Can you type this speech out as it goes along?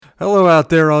Hello out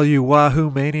there, all you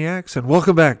Wahoo maniacs, and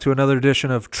welcome back to another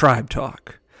edition of Tribe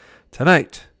Talk.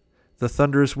 Tonight, the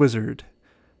Thunderous Wizard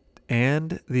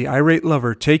and the Irate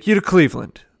Lover take you to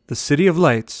Cleveland, the city of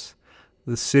lights,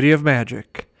 the city of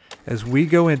magic, as we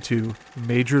go into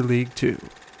Major League 2.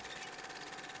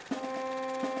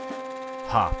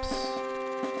 Hops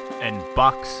and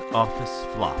box office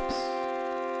flops.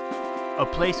 A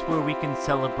place where we can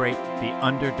celebrate the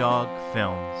underdog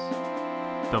films,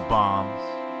 the bombs,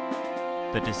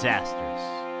 the disasters,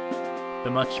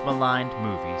 the much maligned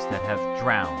movies that have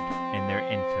drowned in their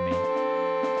infamy.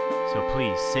 So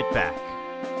please sit back,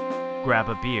 grab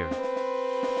a beer,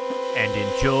 and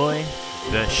enjoy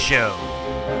the show.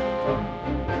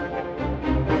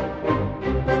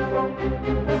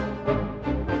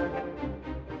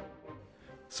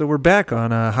 So we're back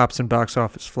on Hops and Box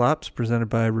Office Flops, presented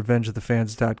by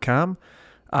RevengeOfTheFans.com.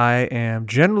 I am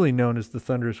generally known as the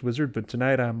Thunderous Wizard, but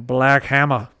tonight I'm Black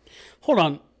Hammer. Hold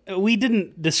on. We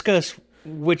didn't discuss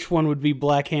which one would be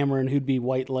Black Hammer and who'd be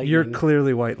White Lightning. You're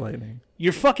clearly White Lightning.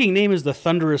 Your fucking name is the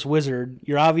Thunderous Wizard.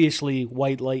 You're obviously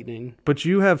White Lightning. But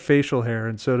you have facial hair,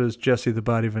 and so does Jesse the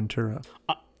Body Ventura.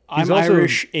 I'm also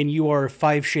Irish, and you are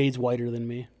 5 shades whiter than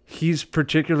me. He's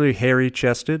particularly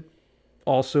hairy-chested.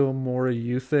 Also more a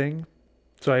you thing.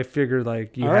 So I figured,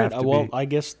 like, you have to well, be. I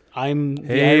guess I'm the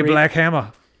Hey, irate, Black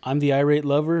Hammer. I'm the Irate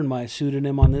Lover, and my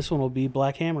pseudonym on this one will be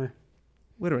Black Hammer.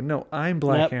 Wait a minute. No, I'm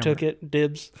Black Hammer. Took it.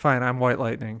 Dibs. Fine, I'm White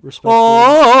Lightning. Respectfully.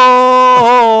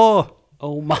 Oh,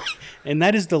 my. And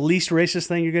that is the least racist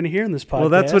thing you're going to hear in this podcast. Well,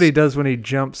 that's what he does when he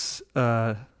jumps.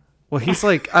 Well, he's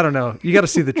like, I don't know. You got to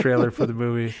see the trailer for the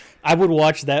movie. I would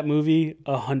watch that movie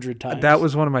 100 times. That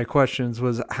was one of my questions,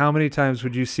 was how many times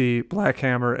would you see Black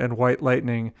Hammer and White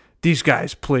Lightning? These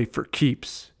guys play for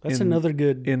keeps. That's another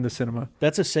good... In the cinema.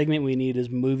 That's a segment we need,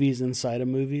 is movies inside of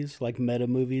movies, like meta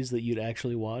movies that you'd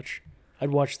actually watch. I'd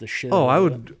watch the shit out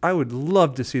of it. I would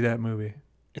love to see that movie.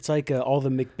 It's like all the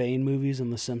McBain movies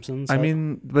and The Simpsons. I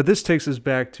mean, but this takes us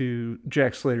back to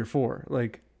Jack Slater 4.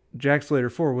 Like, Jack Slater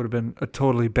 4 would have been a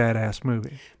totally badass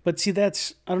movie. But see, I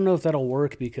don't know if that'll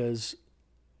work because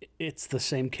it's the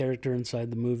same character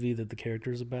inside the movie that the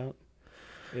character's about.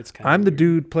 It's kind I'm of the weird.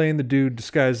 dude playing the dude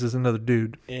disguised as another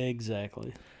dude.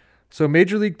 Exactly. So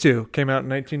Major League 2 came out in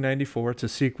 1994. It's a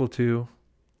sequel to,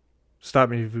 stop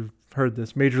me if you've heard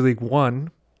this, Major League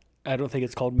 1. I don't think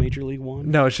it's called Major League 1.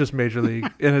 No, it's just Major League.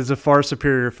 And it's a far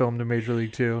superior film to Major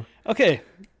League 2. Okay,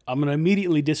 I'm going to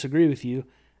immediately disagree with you.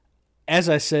 As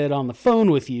I said on the phone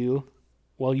with you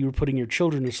while you were putting your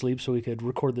children to sleep so we could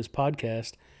record this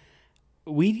podcast,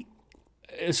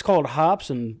 it's called Hops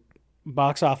and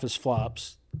Box Office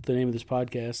Flops, the name of this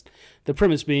podcast. The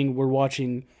premise being we're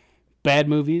watching bad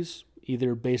movies,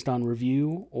 either based on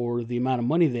review or the amount of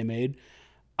money they made.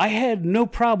 I had no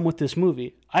problem with this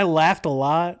movie. I laughed a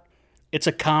lot. It's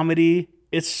a comedy.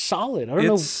 It's solid.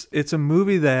 It's a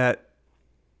movie that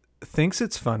thinks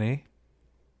it's funny,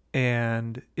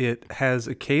 and it has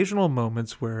occasional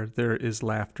moments where there is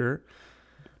laughter.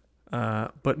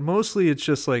 But mostly it's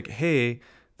just like, hey,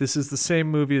 this is the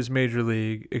same movie as Major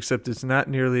League, except it's not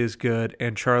nearly as good,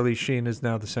 and Charlie Sheen is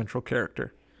now the central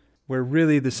character. Where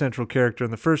really the central character in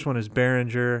the first one is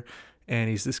Berenger, and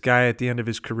he's this guy at the end of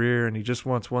his career, and he just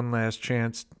wants one last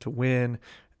chance to win,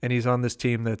 and he's on this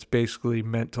team that's basically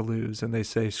meant to lose, and they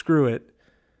say, screw it,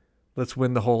 let's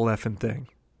win the whole effing thing.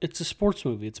 It's a sports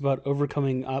movie. It's about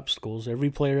overcoming obstacles. Every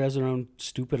player has their own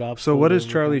stupid obstacle. So what is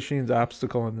Charlie Sheen's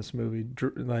obstacle in this movie?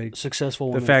 Like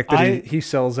successful the women. fact that he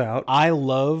sells out. I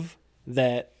love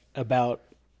that about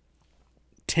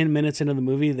 10 minutes into the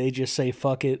movie, they just say,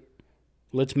 fuck it,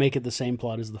 let's make it the same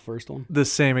plot as the first one. The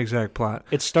same exact plot.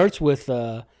 It starts with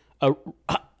the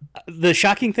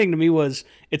shocking thing to me was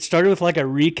it started with like a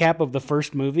recap of the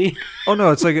first movie. Oh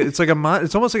no, it's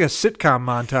almost like a sitcom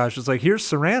montage. It's like, here's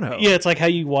Serrano. Yeah, it's like how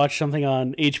you watch something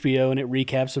on HBO and it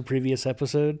recaps a previous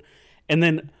episode, and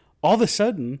then all of a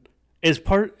sudden, as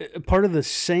part of the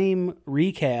same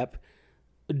recap,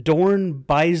 Dorn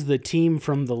buys the team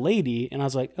from the lady, and I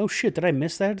was like, oh shit, did I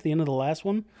miss that at the end of the last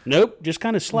one? Nope, just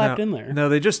kind of slapped in there. No,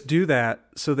 they just do that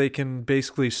so they can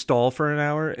basically stall for an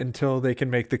hour until they can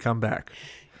make the comeback.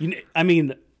 I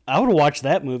mean, I would watch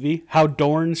that movie, how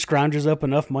Dorn scrounges up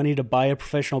enough money to buy a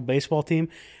professional baseball team.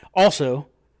 Also,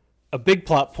 a big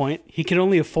plot point, he can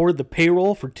only afford the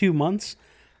payroll for 2 months.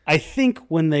 I think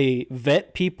when they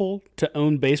vet people to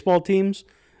own baseball teams,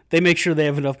 they make sure they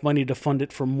have enough money to fund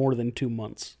it for more than 2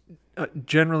 months.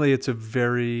 Generally, it's a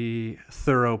very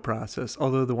thorough process.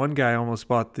 Although the one guy almost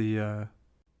bought the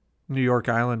New York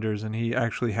Islanders, and he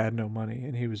actually had no money,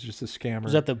 and he was just a scammer.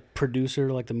 Was that the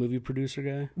producer, like the movie producer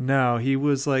guy? No, he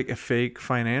was like a fake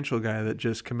financial guy that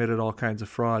just committed all kinds of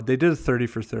fraud. They did a 30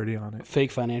 for 30 on it.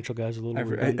 Fake financial guy's a little I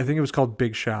redundant. think it was called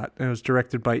Big Shot, and it was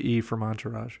directed by E from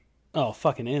Entourage. Oh,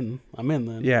 fucking in. I'm in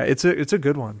then. Yeah, it's a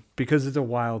good one because it's a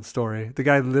wild story. The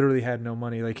guy literally had no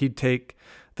money. Like, he'd take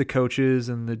the coaches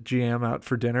and the GM out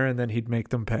for dinner, and then he'd make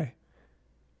them pay.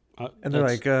 And they're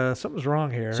like, something's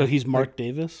wrong here. So he's Mark Like,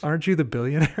 Davis? aren't you the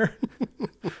billionaire?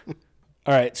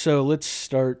 All right, so let's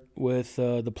start with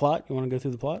the plot. You want to go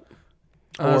through the plot?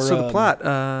 So the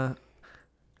plot...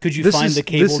 could you find the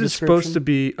cable description? This is supposed to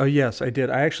be... Oh, yes, I did.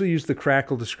 I actually used the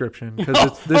Crackle description.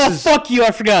 Because fuck you,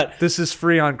 I forgot. This is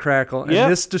free on Crackle. And Yep.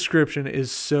 this description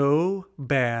is so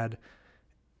bad.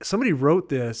 Somebody wrote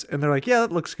this, and they're like, yeah,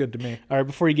 that looks good to me. All right,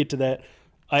 before you get to that,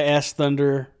 I asked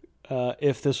Thunder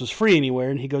if this was free anywhere,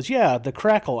 and he goes, yeah, the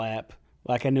Crackle app.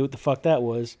 Like I knew what the fuck that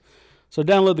was. So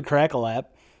download the Crackle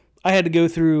app. I had to go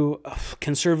through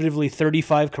conservatively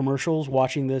 35 commercials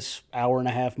watching this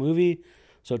hour-and-a-half movie,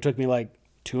 so it took me like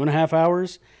 2.5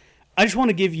 hours. I just want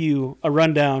to give you a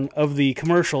rundown of the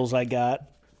commercials I got,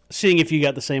 seeing if you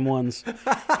got the same ones.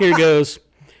 Here goes.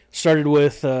 Started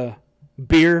with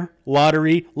beer,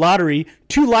 lottery,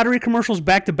 2 lottery commercials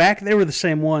back-to-back. They were the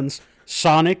same ones.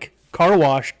 Sonic, car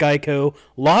wash, Geico,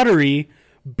 lottery,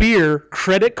 beer,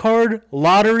 credit card,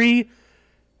 lottery,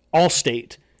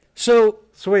 Allstate. So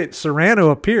wait, Serrano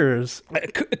appears.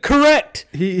 Correct.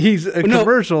 He's a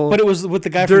commercial. But it was with the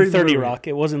guy during from the 30 movie. Rock.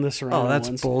 It wasn't the Serrano Oh, that's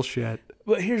ones. bullshit.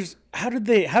 But how did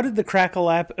the Crackle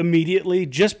app immediately,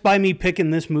 just by me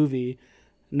picking this movie,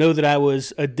 know that I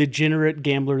was a degenerate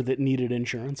gambler that needed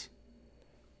insurance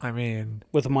I mean,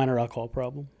 with a minor alcohol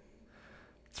problem?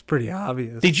 it's pretty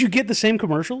obvious. Did you get the same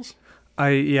commercials?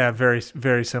 Yeah, very,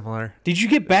 very similar. Did you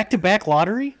get back-to-back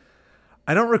lottery?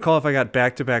 I don't recall if I got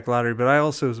back-to-back lottery, but I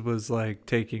also was like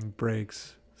taking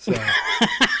breaks. So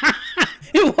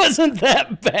It wasn't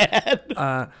that bad.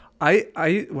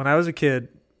 I when I was a kid,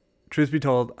 truth be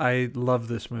told, I loved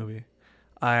this movie.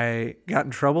 I got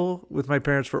in trouble with my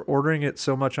parents for ordering it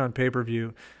so much on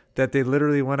pay-per-view that they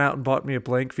literally went out and bought me a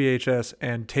blank VHS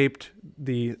and taped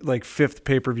the like 5th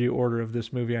pay-per-view order of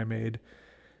this movie I made.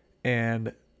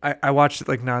 And I watched it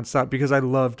like nonstop because I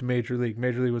loved Major League.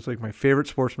 Major League was like my favorite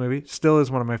sports movie, still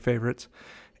is one of my favorites.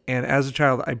 And as a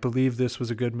child, I believed this was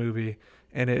a good movie,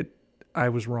 and I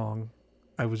was wrong.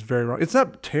 I was very wrong. It's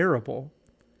not terrible.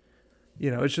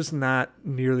 It's just not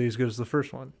nearly as good as the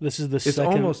first one. This is the It's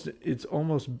second.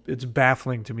 it's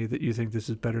baffling to me that you think this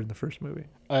is better than the first movie.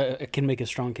 I can make a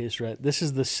strong case for that. This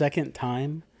is the second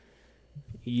time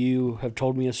you have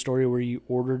told me a story where you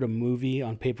ordered a movie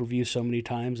on pay-per-view so many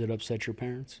times it upset your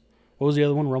parents. What was the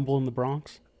other one? Rumble in the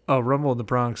Bronx? Oh, Rumble in the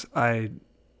Bronx. I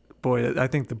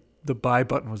think the buy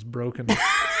button was broken.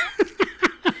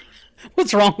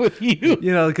 What's wrong with you?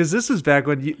 Because this is back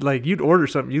when you'd order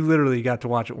something, you literally got to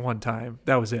watch it one time.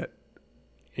 That was it.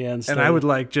 Yeah, And I would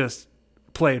just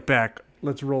play it back.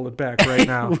 Let's roll it back right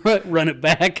now. run it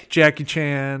back. Jackie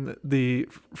Chan,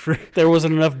 There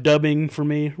wasn't enough dubbing for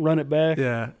me. Run it back.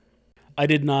 yeah. I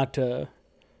did not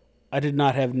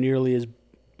have nearly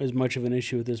as much of an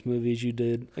issue with this movie as you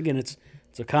did. Again, it's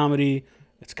a comedy.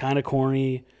 It's kind of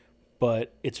corny,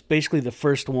 but it's basically the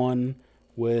first one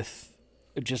with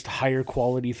just higher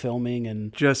quality filming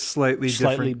and Just slightly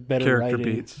different better character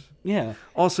writing. beats. Yeah.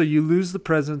 Also, you lose the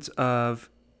presence of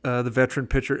the veteran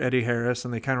pitcher Eddie Harris,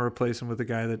 and they kind of replace him with a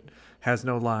guy that has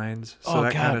no lines. So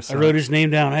that kind of I wrote his name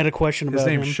down. I had a question His about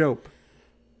name's him. Shope.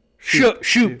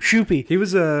 Shoopy. He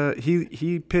was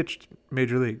he pitched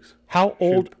major leagues. How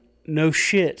old? No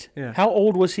shit. Yeah. How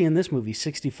old was he in this movie?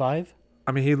 65?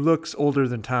 I mean, he looks older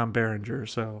than Tom Berenger,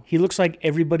 so He looks like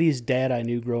everybody's dad I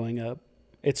knew growing up.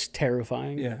 It's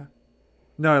terrifying. yeah.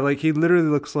 No, he literally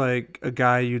looks like a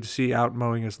guy you'd see out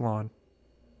mowing his lawn,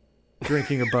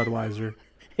 drinking a Budweiser.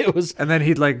 It was. And then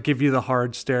he'd give you the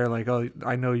hard stare, like, "Oh,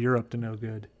 I know you're up to no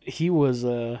good." He was.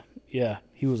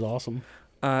 He was awesome.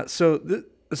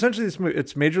 Essentially, this movie,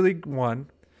 it's Major League One,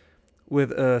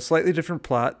 with a slightly different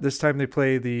plot. This time they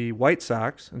play the White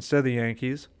Sox instead of the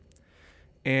Yankees,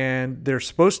 and they're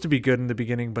supposed to be good in the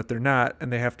beginning, but they're not,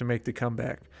 and they have to make the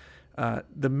comeback.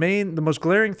 The most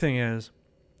glaring thing is,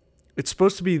 it's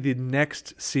supposed to be the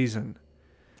next season.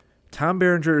 Tom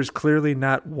Berenger is clearly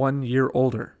not 1 year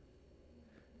older.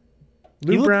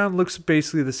 Lou Brown looks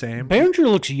basically the same. Berenger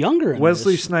looks younger.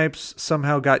 Wesley this. Snipes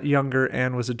somehow got younger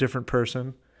and was a different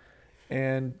person.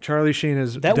 And Charlie Sheen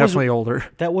is definitely older.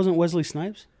 That wasn't Wesley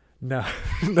Snipes? No.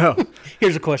 No.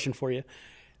 Here's a question for you.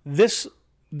 This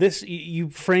you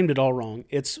framed it all wrong.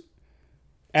 It's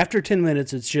after 10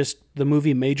 minutes, it's just the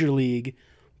movie Major League,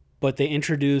 but they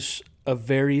introduce a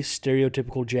very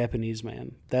stereotypical Japanese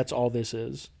man. That's all this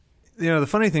is. The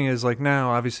funny thing is, like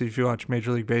now, obviously, if you watch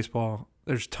Major League Baseball,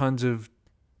 there's tons of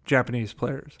Japanese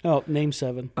players. Oh, name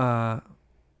 7. Well,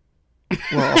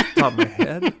 off the top of my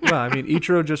head, well, I mean,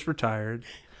 Ichiro just retired,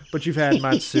 but you've had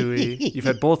Matsui. You've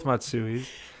had both Matsuis.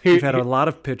 You've had a lot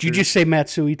of pitchers. Did you just say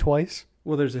Matsui twice?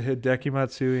 Well, there's a Hideki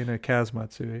Matsui and a Kaz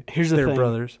Matsui. Here's the They're thing.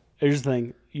 brothers. Here's the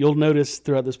thing. You'll notice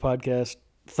throughout this podcast,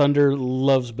 Thunder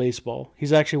loves baseball.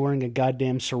 He's actually wearing a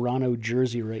goddamn Serrano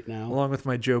jersey right now. Along with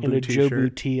my Jobu and a t-shirt.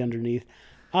 Jobu tee underneath.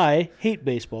 I hate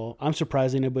baseball. I'm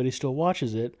surprised anybody still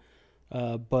watches it.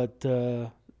 But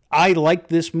I like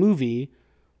this movie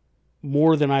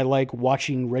more than I like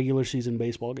watching regular season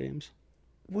baseball games.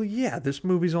 Well, yeah, this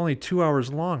movie's only 2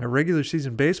 hours long. A regular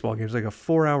season baseball game is like a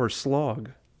 4-hour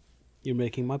slog. You're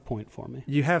making my point for me.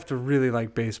 You have to really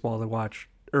like baseball to watch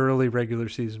early regular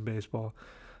season baseball.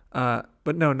 But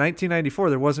no, 1994,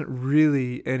 there wasn't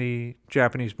really any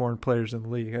Japanese-born players in the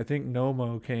league. I think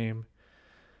Nomo came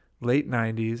late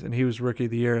 90s, and he was Rookie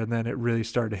of the Year, and then it really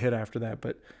started to hit after that.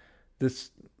 But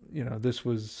this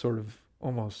was sort of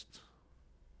almost,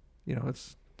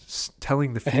 it's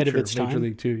telling the future Ahead of its Major time?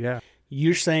 League 2, yeah.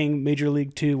 You're saying Major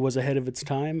League 2 was ahead of its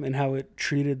time and how it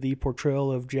treated the portrayal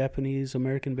of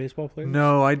Japanese-American baseball players?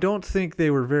 No, I don't think they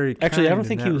were very Actually, I kind don't in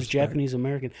think that he was respect.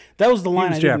 Japanese-American. That was the He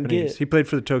line was I didn't Japanese. get. He played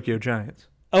for the Tokyo Giants.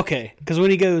 Okay, because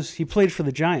when he goes, he played for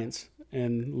the Giants,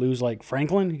 and Lou's like,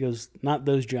 Franklin? He goes, not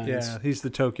those Giants. Yeah, he's the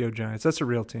Tokyo Giants. That's a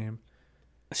real team.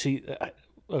 See,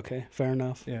 okay, fair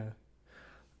enough.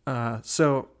 Yeah.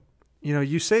 So,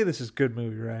 you say this is a good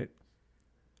movie, right?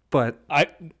 But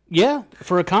Yeah,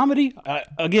 for a comedy,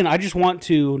 I just want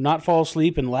to not fall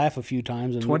asleep and laugh a few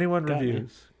times. And 21 got me.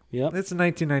 reviews. Yep. It's a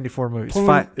 1994 movie.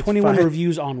 It's 21 five,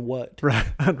 reviews on what?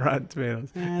 on Rotten Tomatoes.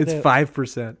 It's that-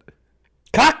 5%.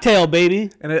 Cocktail, baby.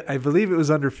 And I believe it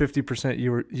was under 50%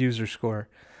 user score.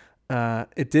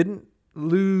 It didn't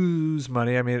lose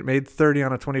money. I mean, it made 30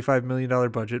 on a $25 million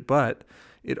budget, but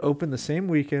it opened the same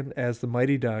weekend as the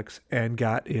Mighty Ducks and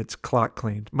got its clock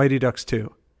cleaned. Mighty Ducks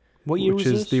 2. What year which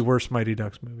was is this? the worst Mighty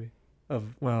Ducks movie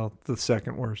the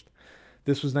second worst.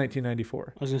 This was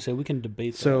 1994. I was going to say, we can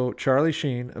debate that. So Charlie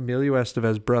Sheen, Emilio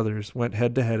Estevez brothers went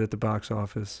head to head at the box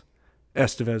office.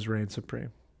 Estevez reigned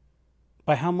supreme.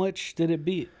 By how much did it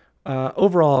beat?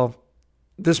 Overall,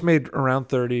 this made around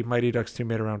 30. Mighty Ducks 2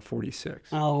 made around 46.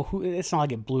 Oh, it's not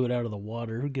like it blew it out of the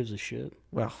water. Who gives a shit?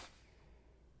 Well,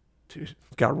 dude,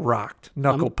 got rocked,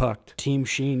 knuckle pucked. Team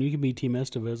Sheen. You can be Team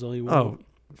Estevez all you want.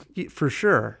 Oh, for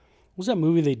sure. What was that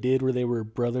movie they did where they were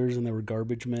brothers and they were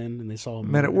garbage men and they saw a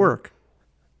Men at murder? Work.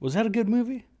 Was that a good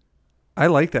movie? I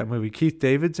like that movie. Keith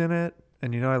David's in it,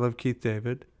 and I love Keith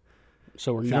David.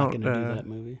 So we're If you not don't, going to do that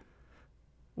movie.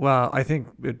 Well, I think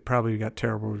it probably got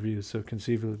terrible reviews, so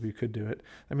conceivably we could do it.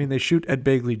 I mean, they shoot Ed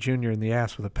Begley Jr. in the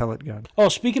ass with a pellet gun. Oh,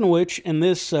 speaking of which, in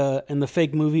this in the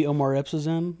fake movie Omar Epps is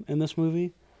in this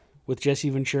movie with Jesse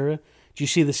Ventura, do you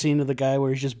see the scene of the guy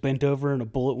where he's just bent over and a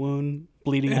bullet wound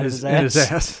bleeding out of his ass? In his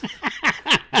ass.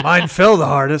 Mine fell the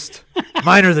hardest.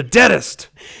 Mine are the deadest.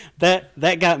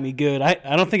 That got me good. I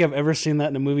don't think I've ever seen that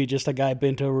in a movie, just a guy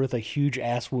bent over with a huge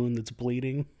ass wound that's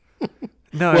bleeding.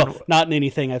 No, Well, not in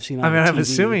anything I've seen on I'm TV.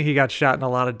 assuming he got shot in a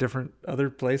lot of different other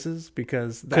places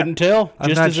because Couldn't tell. I'm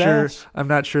Just not his sure. ass. I'm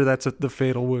not sure that's the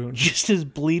fatal wound. Just his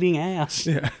bleeding ass.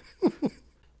 Yeah,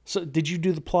 So did you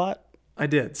do the plot? I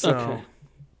did. So, Okay.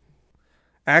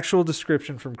 actual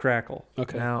description from Crackle.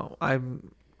 Okay. Now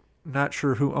I'm not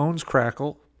sure who owns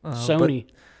Crackle. Sony.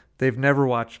 But they've never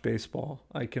watched baseball,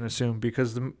 I can assume,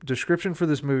 because the description for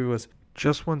this movie was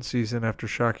just one season after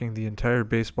shocking the entire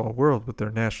baseball world with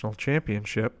their national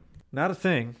championship. Not a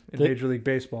thing in Major League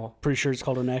Baseball. Pretty sure it's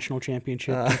called a national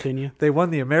championship. Continue. They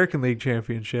won the American League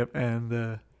championship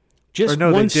and Just or no,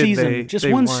 they one did. season.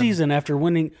 They One won. season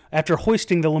after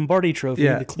hoisting the Lombardi Trophy.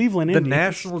 Yeah, The Cleveland the Indians.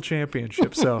 national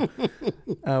championship. So,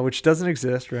 which doesn't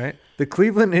exist, right? The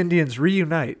Cleveland Indians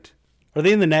reunite. Are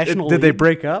they in the National Did League? they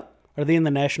break up? Are they in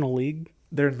the National League?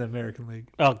 They're in the American League.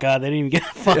 Oh God, they didn't even get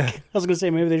fuck. I was gonna say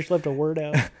maybe they just left a word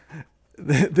out.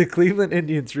 The Cleveland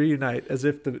Indians reunite as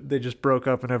if they just broke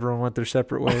up and everyone went their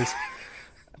separate ways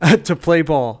to play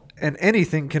ball. And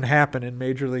anything can happen in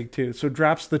Major League 2. So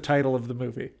drops the title of the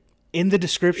movie. In the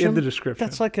description. In the description.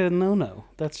 That's like a no-no.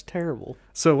 That's terrible.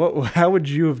 So how would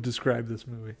you have described this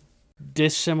movie?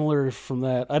 Dissimilar from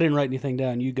that. I didn't write anything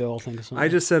down. You go. I'll think of something. I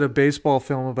just said a baseball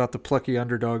film about the plucky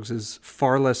underdogs is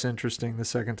far less interesting the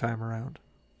second time around.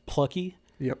 Plucky.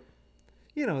 Yep.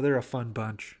 They're a fun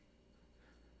bunch.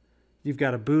 You've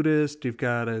got a Buddhist. You've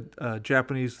got a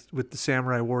Japanese with the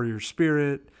samurai warrior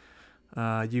spirit.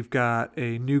 You've got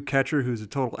a new catcher who's a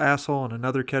total asshole and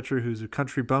another catcher who's a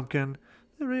country bumpkin.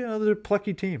 They're a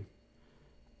plucky team.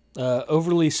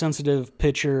 Overly sensitive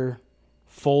pitcher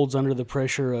folds under the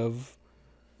pressure of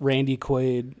Randy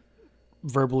Quaid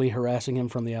verbally harassing him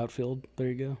from the outfield. There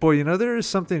you go. Boy, there is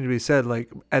something to be said. Like,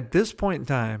 at this point in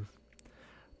time,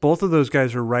 both of those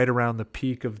guys are right around the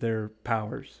peak of their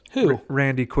powers. Who?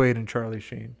 Randy Quaid and Charlie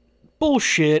Sheen.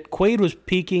 Bullshit. Quaid was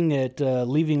peaking at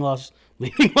leaving Las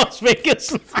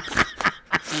Vegas.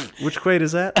 Which Quaid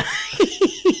is that?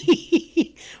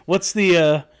 What's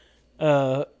the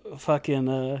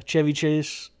fucking Chevy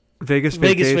Chase? Vegas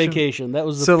Vacation. That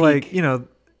was the so peak. like,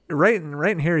 right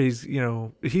in here he's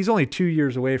he's only 2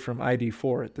 years away from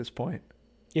ID4 at this point.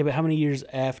 Yeah, but how many years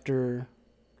after?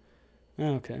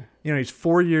 Oh, okay. He's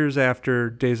 4 years after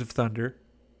Days of Thunder.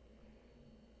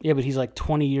 Yeah, but he's like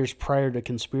 20 years prior to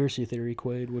Conspiracy Theory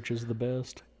Quaid, which is the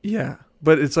best. Yeah,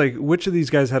 but it's like, which of these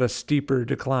guys had a steeper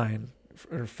decline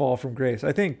or fall from grace?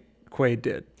 I think Quaid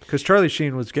did, because Charlie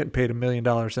Sheen was getting paid $1 million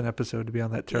an episode to be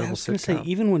on that terrible I was gonna sitcom.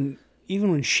 say,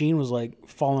 even when Sheen was like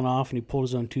falling off and he pulled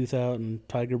his own tooth out and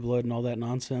Tiger Blood and all that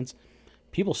nonsense,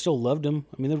 people still loved him.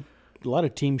 I mean, there were a lot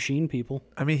of Team Sheen people.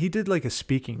 I mean, he did like a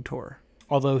speaking tour.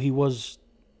 Although he was,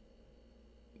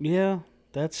 yeah,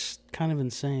 that's kind of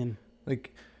insane.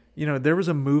 Like, there was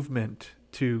a movement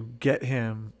to get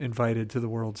him invited to the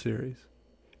World Series.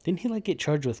 Didn't he like get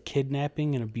charged with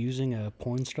kidnapping and abusing a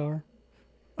porn star?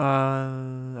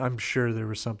 I'm sure there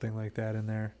was something like that in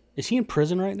there. Is he in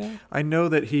prison right now? I know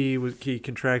that he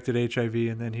contracted HIV,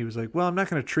 and then he was like, well, I'm not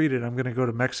going to treat it. I'm going to go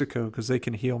to Mexico because they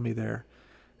can heal me there.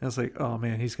 And I was like, oh,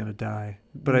 man, he's going to die.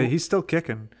 But he's still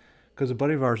kicking, because a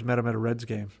buddy of ours met him at a Reds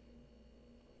game.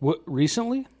 What,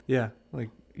 recently? Yeah, like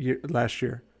last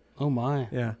year. Oh, my.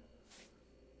 Yeah.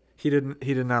 He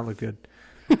did not look good.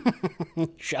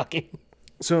 Shocking.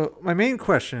 So my main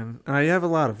question, and I have a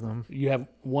lot of them, You have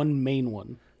one main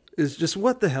one. is just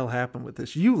what the hell happened with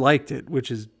this? You liked it,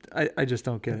 which is, I just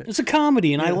don't get it. It's a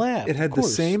comedy, and I laughed. It had of the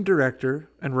course. same director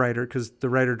and writer, because the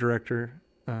writer-director,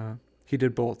 he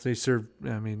did both. They served,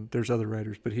 I mean, there's other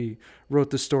writers, but he wrote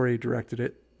the story, directed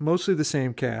it. Mostly the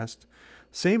same cast.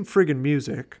 Same friggin'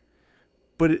 music.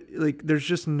 But, there's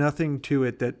just nothing to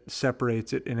it that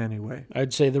separates it in any way.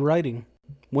 I'd say the writing.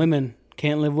 Women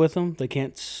can't live with them. They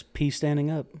can't pee standing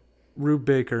up. Rube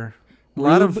Baker.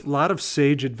 Rube? Lot of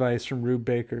sage advice from Rube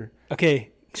Baker. Okay,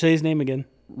 say his name again.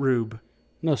 Rube.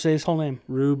 No, say his whole name.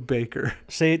 Rube Baker.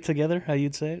 Say it together, how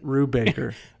you'd say it. Rube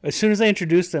Baker. As soon as I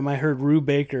introduced him, I heard Rube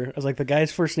Baker. I was like, the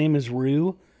guy's first name is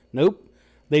Rue? Nope.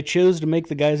 They chose to make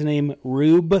the guy's name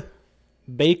Rube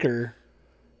Baker.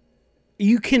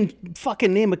 You can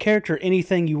fucking name a character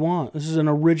anything you want. This is an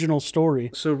original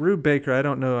story. So Rube Baker, I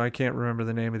don't know, I can't remember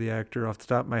the name of the actor off the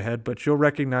top of my head, but you'll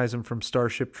recognize him from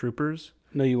Starship Troopers.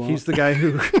 No, you won't. He's the guy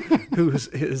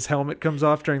his helmet comes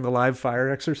off during the live fire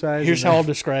exercise. Here's how I'll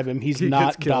describe him. He's he not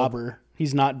gets killed. Dauber.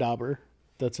 He's not Dauber.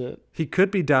 That's it. He could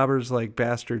be Dauber's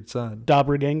bastard son.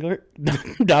 Doppelganger.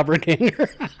 Doppelganger.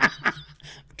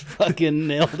 Fucking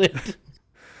nailed it.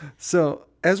 So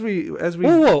as we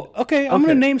Whoa. Okay, I'm Okay. going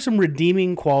to name some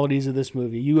redeeming qualities of this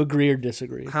movie. You agree or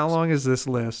disagree? how long is this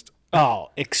list? Oh,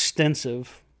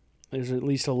 extensive. There's at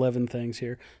least 11 things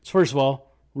here. So first of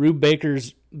all, Rube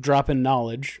Baker's dropping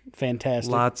knowledge.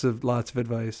 Fantastic. Lots of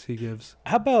advice he gives.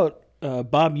 How about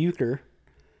Bob Uecker?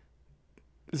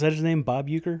 Is that his name, Bob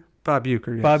Uecker? Bob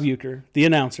Uecker, yes. Bob Uecker, the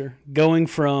announcer, going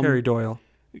from Harry Doyle.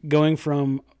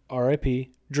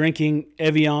 R.I.P., drinking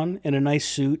Evian in a nice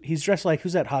suit. He's dressed like,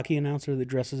 who's that hockey announcer that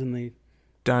dresses in the...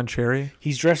 Don Cherry.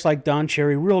 He's dressed like Don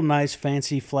Cherry, real nice,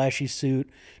 fancy, flashy suit,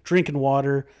 drinking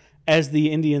water. As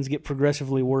the Indians get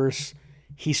progressively worse,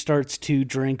 he starts to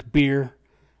drink beer,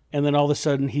 and then all of a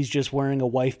sudden he's just wearing a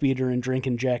wife beater and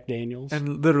drinking Jack Daniels.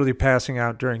 And literally passing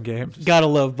out during games. Gotta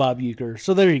love Bob Uecker.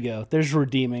 So there you go. There's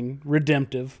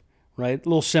redemptive, right? A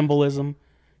little symbolism.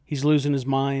 He's losing his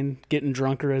mind, getting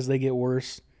drunker as they get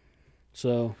worse.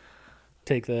 So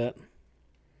take that.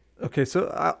 Okay,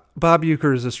 so Bob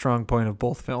Uecker is a strong point of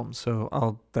both films,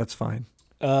 so that's fine.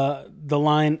 The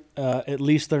line, at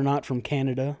least they're not from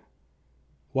Canada.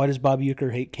 Why does Bob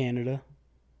Uecker hate Canada?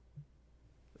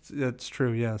 That's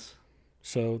true, yes.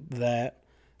 So that.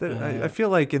 I feel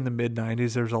like in the mid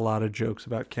 '90s, there's a lot of jokes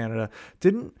about Canada.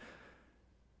 Didn't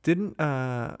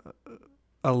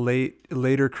a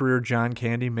later career John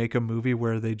Candy make a movie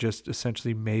where they just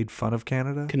essentially made fun of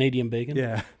Canada? Canadian bacon?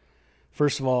 Yeah.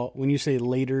 First of all, when you say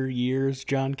later years,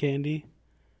 John Candy,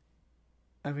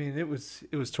 I mean, it was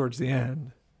towards the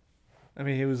end. I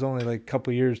mean, it was only like a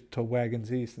couple years till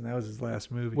Wagons East, and that was his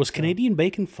last movie. was so. Canadian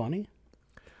bacon funny?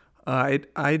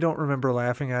 I don't remember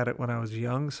laughing at it when I was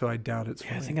young, so I doubt it's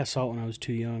funny. I think I saw it when I was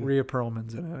too young. Rhea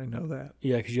Perlman's in it. I know that.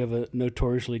 Yeah, because you have a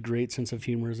notoriously great sense of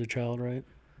humor as a child, right?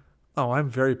 Oh, I'm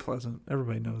very pleasant.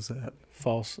 Everybody knows that.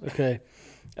 False. Okay.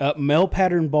 Male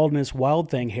pattern baldness, Wild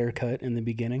Thing haircut in the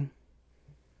beginning.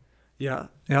 Yeah,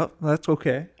 that's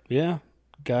okay. Yeah,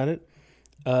 got it.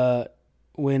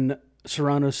 When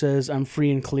Serrano says, "I'm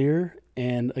free and clear,"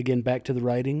 and again, back to the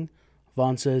writing,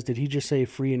 Vaughn says, "Did he just say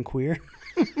free and queer?"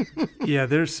 Yeah,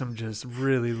 there's some just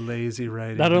really lazy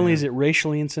writing. Not only is it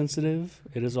racially insensitive,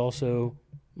 it is also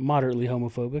moderately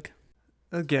homophobic.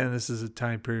 Again, this is a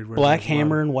time period where Black there's a lot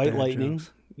Hammer of and White bad Lightning.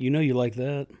 jokes. You know you like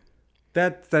that.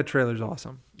 That trailer's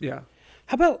awesome. Yeah,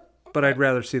 How about, but I'd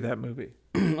rather see that movie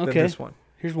than okay, this one.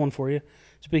 here's one for you.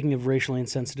 Speaking of racially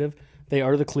insensitive, they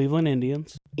are the Cleveland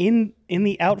Indians. In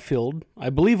the outfield, I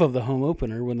believe of the home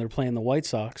opener when they're playing the White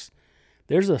Sox,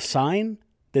 there's a sign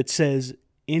that says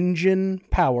Engine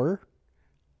Power,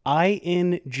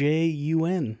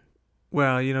 INJUN.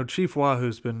 Well, Chief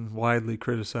Wahoo's been widely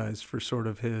criticized for sort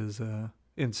of his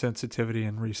insensitivity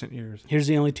in recent years. Here's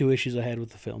the only two issues I had with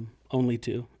the film. Only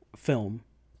two.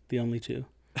 The only two.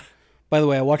 By the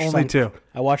way, I watched Only this two.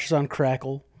 I watched this on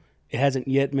Crackle. It hasn't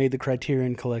yet made the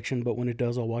Criterion Collection, but when it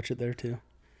does, I'll watch it there too.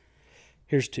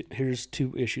 Here's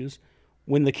two issues.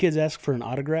 When the kids ask for an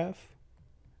autograph,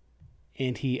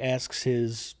 and he asks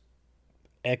his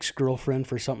ex-girlfriend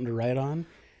for something to write on.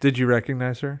 Did you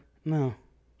recognize her? No.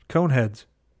 Coneheads.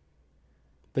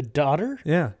 The daughter?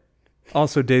 Yeah.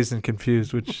 Also Dazed and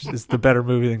Confused, which is the better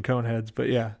movie than Coneheads, but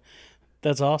yeah.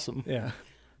 That's awesome. Yeah.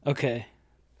 Okay.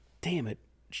 Damn it.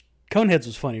 Coneheads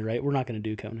was funny, right? We're not going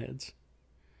to do Coneheads.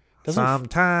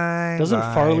 Sometimes doesn't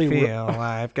Farley I feel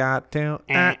I've got to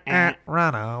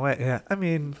run away. Yeah, I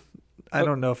mean, I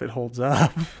don't know if it holds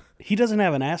up. He doesn't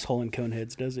have an asshole in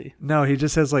Coneheads, does he? No, he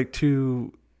just has like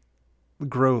two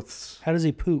growths. How does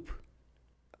he poop?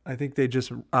 I think they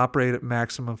just operate at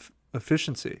maximum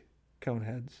efficiency,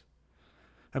 Coneheads.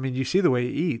 I mean, you see the way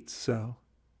he eats, so.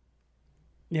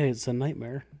 Yeah, it's a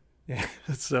nightmare. Yeah,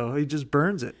 so he just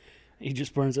burns it. He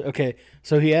just burns it. Okay,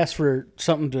 so he asked for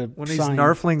something to When he's sign.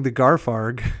 narfling the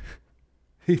Garfarg,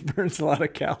 he burns a lot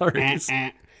of calories.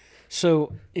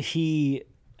 So he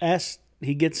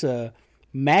gets a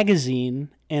magazine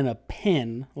and a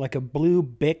pen, like a blue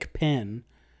Bic pen,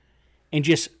 and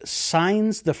just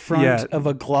signs the front of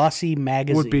a glossy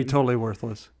magazine. Would be totally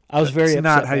worthless. I was very It's upset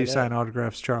not how by you that. sign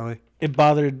autographs, Charlie. It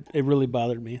really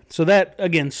bothered me. So that,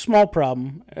 again, small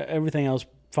problem. Everything else,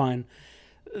 fine.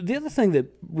 The other thing that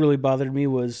really bothered me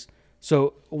was,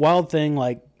 so Wild Thing,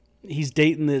 like, he's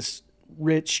dating this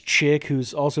rich chick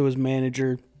who's also his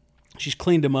manager. She's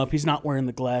cleaned him up. He's not wearing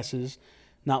the glasses,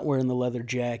 not wearing the leather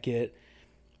jacket.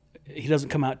 He doesn't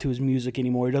come out to his music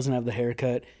anymore. He doesn't have the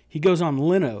haircut. He goes on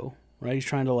Leno, right? He's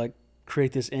trying to, like,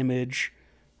 create this image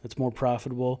that's more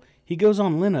profitable. He goes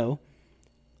on Leno.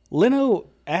 Leno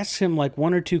asks him, like,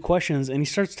 one or two questions, and he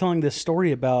starts telling this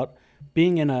story about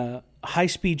being in a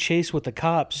high-speed chase with the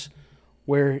cops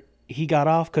where he got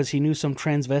off because he knew some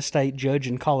transvestite judge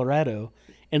in Colorado.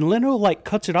 And Leno, like,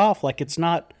 cuts it off like it's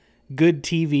not good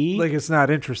TV. Like, it's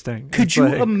not interesting. Could It's you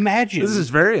like, imagine? This is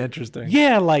very interesting.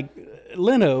 Yeah, like,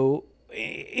 Leno,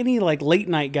 any, like,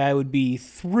 late-night guy would be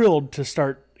thrilled to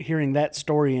start hearing that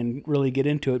story and really get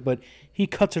into it, but he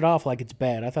cuts it off like it's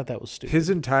bad. I thought that was stupid. His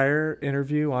entire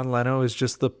interview on Leno is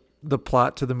just the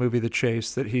plot to the movie The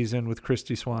Chase that he's in with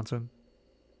Christy Swanson.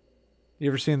 You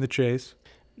ever seen The Chase?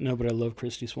 No, but I love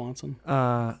Christy Swanson.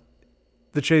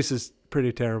 The Chase is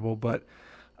pretty terrible, but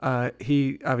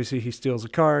he steals a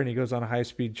car and he goes on a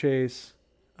high-speed chase,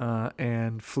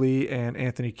 and Flea and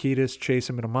Anthony Kiedis chase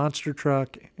him in a monster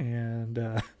truck, and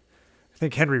I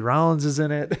think Henry Rollins is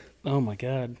in it. Oh, my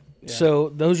God. Yeah. So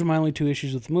those are my only two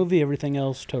issues with the movie. Everything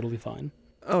else, totally fine.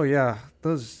 Oh yeah,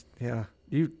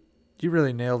 you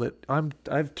really nailed it.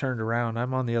 I've turned around.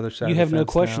 I'm on the other side. You of have the no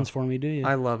fence questions now. for me, do you?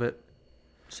 I love it.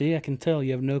 See, I can tell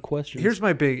you have no questions. Here's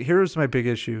my big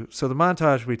issue. So the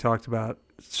montage we talked about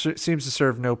seems to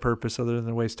serve no purpose other than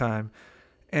to waste time,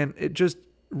 and it just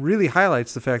really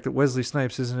highlights the fact that Wesley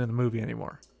Snipes isn't in the movie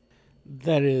anymore.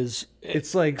 That is...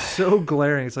 It's like so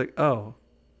glaring. It's like, oh,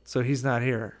 so he's not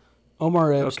here.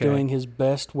 Omar Epps Okay. doing his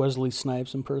best Wesley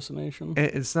Snipes impersonation. And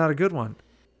it's not a good one.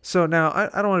 So now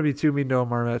I don't want to be too mean to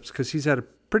Omar Epps because he's had a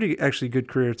pretty actually good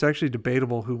career. It's actually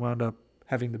debatable who wound up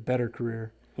having the better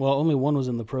career. Well, only one was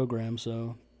in the program,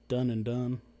 so done and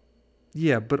done.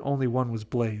 Yeah, but only one was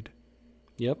Blade.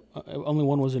 Yep. Only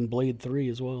one was in Blade 3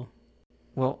 as well.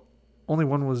 Well, only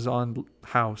one was on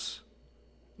House.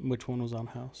 Which one was on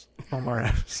House? Omar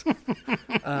Epps.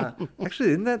 Actually,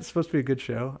 isn't that supposed to be a good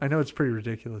show? I know it's pretty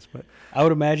ridiculous, but I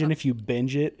would imagine if you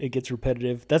binge it, it gets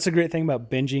repetitive. That's a great thing about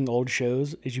binging old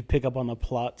shows is you pick up on the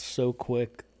plot so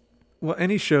quick. well,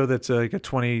 any show that's like a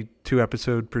 22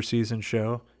 episode per season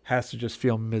show has to just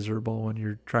feel miserable when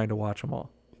you're trying to watch them all.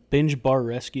 Binge Bar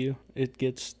Rescue, it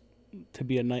gets to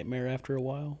be a nightmare after a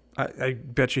while. I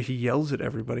bet you he yells at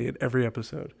everybody at every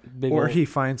episode. Big Or old- he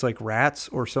finds like rats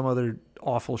or some other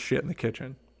awful shit in the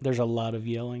kitchen. There's a lot of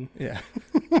yelling. Yeah.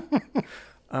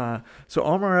 So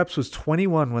Omar Epps was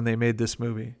 21 when they made this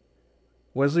movie.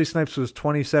 Wesley Snipes was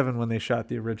 27 when they shot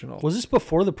the original. Was this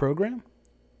before the program?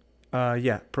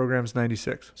 Yeah, program's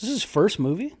 96. Is this his first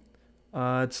movie?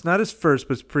 It's not his first,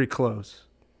 but it's pretty close.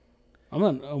 I'm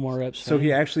an Omar Epps fan. So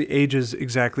he actually ages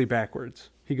exactly backwards.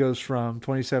 He goes from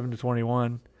 27 to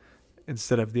 21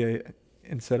 instead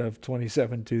of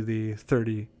 27 to the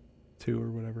 32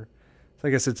 or whatever. So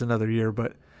I guess it's another year,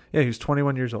 but yeah, he was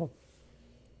 21 years old.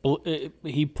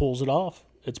 He pulls it off.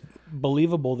 It's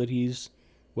believable that he's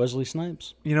Wesley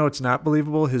Snipes. You know, it's not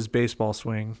believable, his baseball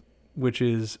swing, which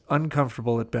is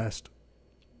uncomfortable at best.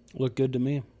 Looked good to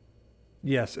me.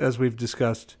 Yes, as we've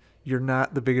discussed, you're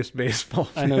not the biggest baseball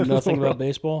fan I know in the nothing about world.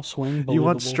 baseball. Swing, believable. You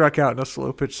once struck out in a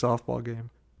slow pitch softball game.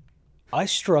 I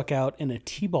struck out in a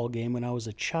t-ball game when I was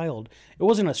a child. It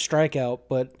wasn't a strikeout,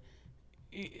 but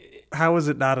How was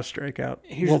it not a strikeout?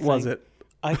 Here's What the was thing. it?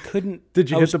 I couldn't. Did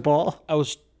you I hit was, the ball? I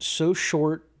was so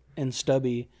short and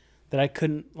stubby that I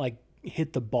couldn't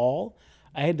hit the ball.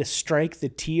 I had to strike the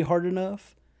tee hard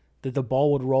enough that the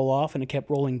ball would roll off, and it kept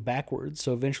rolling backwards.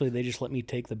 So eventually, they just let me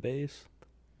take the base.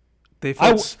 They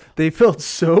felt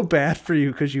so bad for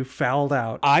you because you fouled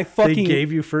out. They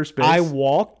gave you first base. I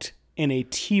walked in a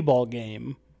t-ball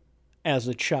game as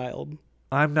a child.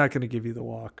 I'm not going to give you the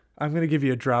walk. I'm going to give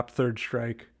you a drop third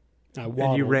strike, I and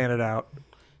waddled. you ran it out.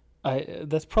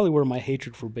 That's probably where my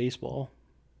hatred for baseball.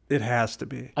 It has to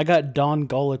be. I got Don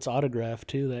Gullett's autograph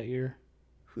too that year.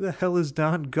 Who the hell is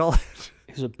Don Gullett?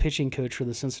 He was a pitching coach for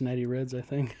the Cincinnati Reds, I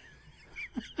think.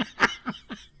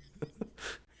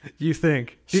 You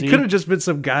think? He See? could have just been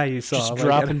some guy you saw. Just like,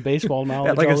 dropping baseball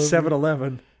knowledge at like all a over.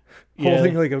 7-Eleven, Yeah.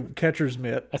 holding like a catcher's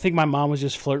mitt. I think my mom was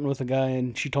just flirting with a guy,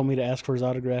 and she told me to ask for his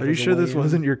autograph. Are you as a sure this way in.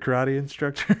 wasn't your karate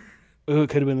instructor? Oh, it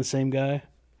could have been the same guy.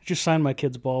 Just sign my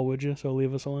kid's ball, would you? So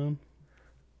leave us alone.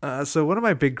 So one of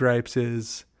my big gripes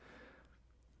is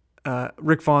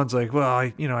Rick Vaughn's like, well, I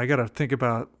got to think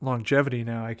about longevity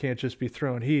now. I can't just be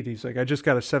throwing heat. He's like, I just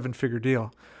got a 7-figure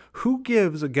deal. Who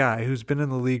gives a guy who's been in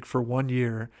the league for 1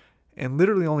 year and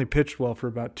literally only pitched well for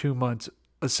about 2 months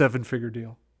a 7-figure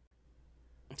deal?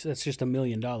 So that's just $1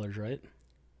 million, right?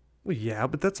 Well, yeah,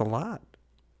 but that's a lot.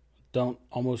 Don't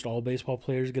almost all baseball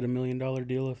players get $1 million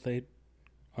deal if they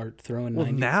are throwing Well,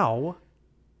 90? now,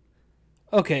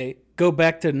 Okay, go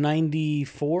back to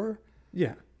 94.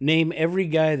 yeah. Name every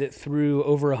guy that threw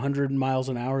over 100 miles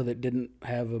an hour that didn't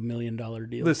have $1 million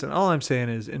deal. Listen, all I'm saying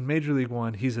is in Major League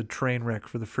One, he's a train wreck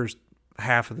for the first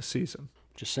half of the season.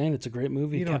 Just saying, it's a great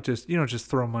movie. You don't just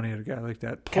throw money at a guy like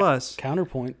that. Plus,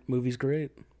 Counterpoint, movie's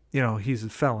great. he's a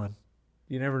felon.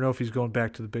 You never know if he's going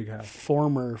back to the big house.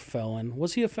 Former felon.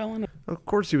 Was he a felon? Of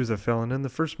course he was a felon. In the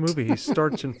first movie, he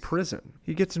starts in prison.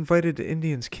 He gets invited to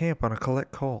Indians camp on a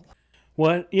collect call.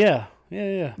 What? Yeah.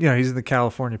 He's in the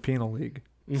California Penal League.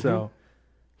 So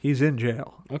he's in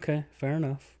jail. Okay, fair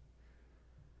enough.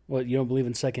 What, you don't believe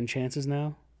in second chances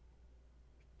now?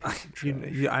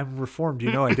 I'm reformed.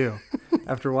 You know I do.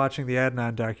 After watching the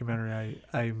Adnan documentary,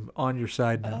 I'm on your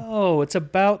side now. Oh, it's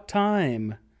about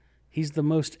time. He's the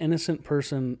most innocent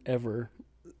person ever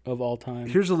of all time.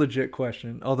 Here's a legit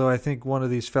question, although I think one of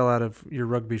these fell out of your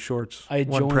rugby shorts I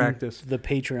one joined practice. the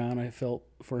Patreon. I felt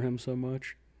for him so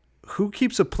much. Who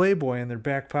keeps a Playboy in their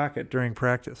back pocket during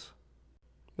practice?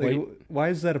 Like, Wait. why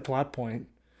is that a plot point?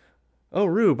 Oh,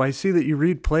 Rube, I see that you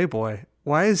read Playboy.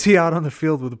 Why is he out on the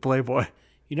field with a Playboy?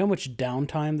 You know how much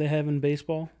downtime they have in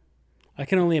baseball? I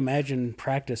can only imagine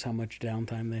practice how much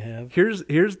downtime they have.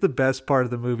 Here's the best part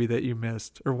of the movie that you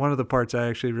missed, or one of the parts I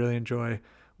actually really enjoy.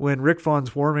 When Rick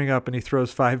Vaughn's warming up and he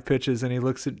throws 5 pitches and he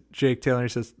looks at Jake Taylor and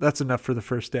he says, "That's enough for the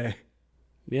first day."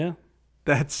 Yeah.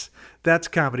 That's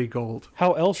comedy gold.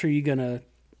 How else are you going to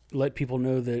let people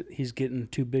know that he's getting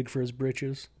too big for his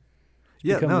britches?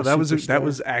 Yeah, Become no, a that superstar.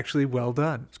 was actually well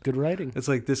done. It's good writing. It's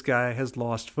like this guy has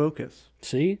lost focus.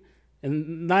 See?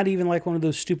 And not even like one of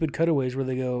those stupid cutaways where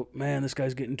they go, man, this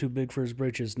guy's getting too big for his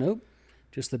britches. Nope.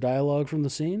 Just the dialogue from the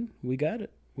scene. We got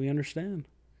it. We understand.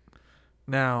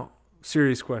 Now,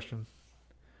 serious question.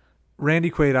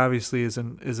 Randy Quaid obviously is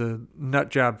a nut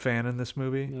job fan in this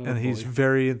movie, and he's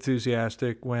very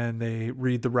enthusiastic when they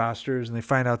read the rosters and they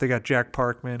find out they got Jack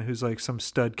Parkman, who's like some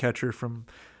stud catcher from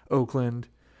Oakland.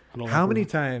 How many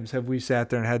times have we sat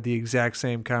there and had the exact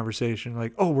same conversation,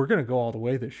 like, oh, we're going to go all the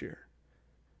way this year?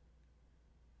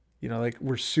 You know, like,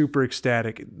 we're super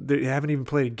ecstatic. They haven't even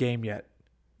played a game yet.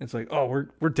 It's like, oh,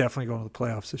 we're definitely going to the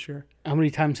playoffs this year. How many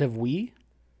times have we?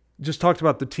 Just talked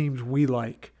about the teams we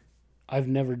like. I've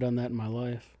never done that in my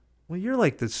life. Well, you're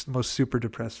like the most super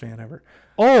depressed fan ever.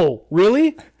 Oh,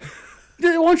 really?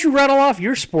 Why don't you rattle off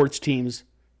your sports teams?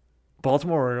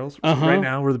 Baltimore Orioles. Right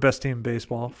now, we're the best team in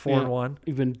baseball, 4-1.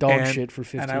 You've been dog shit for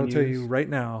 15 years. And I will tell you right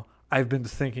now, I've been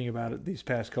thinking about it these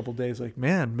past couple of days. Like,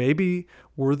 man, maybe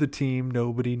we're the team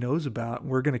nobody knows about.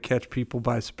 We're going to catch people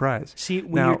by surprise. See,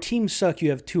 when your teams suck, you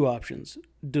have two options: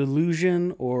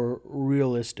 delusion or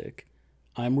realistic.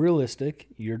 I'm realistic.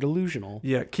 You're delusional.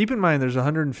 Yeah, keep in mind there's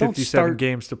 157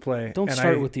 games to play. Don't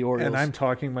start with the Orioles. And I'm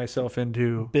talking myself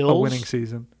into Bills, a winning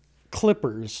season.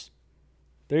 Clippers.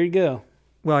 There you go.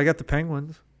 Well, I got the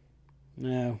Penguins.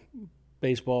 No,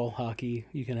 baseball, hockey.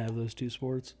 You can have those two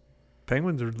sports.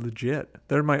 Penguins are legit.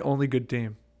 They're my only good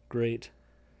team. Great.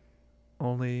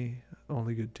 Only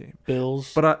good team.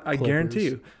 Bills. But I guarantee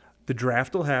you, the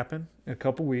draft will happen in a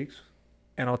couple weeks,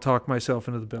 and I'll talk myself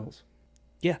into the Bills.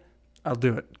 Yeah. I'll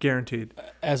do it. Guaranteed.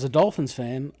 As a Dolphins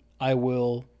fan, I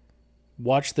will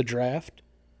watch the draft,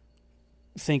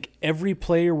 think every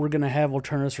player we're going to have will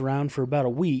turn us around for about a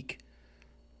week,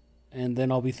 and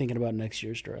then I'll be thinking about next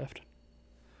year's draft.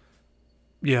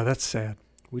 Yeah, that's sad.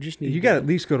 We just need. You got to at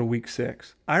least go to week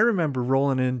 6. I remember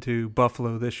rolling into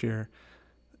Buffalo this year,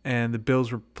 and the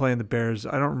Bills were playing the Bears.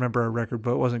 I don't remember our record,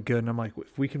 but it wasn't good. And I'm like,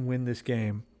 if we can win this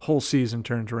game, whole season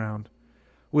turns around.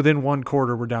 Within one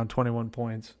quarter, we're down 21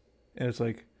 points. And it's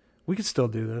like, we could still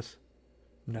do this.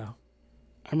 No.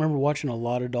 I remember watching a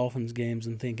lot of Dolphins games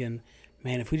and thinking,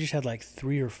 man, if we just had like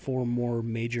 3 or 4 more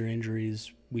major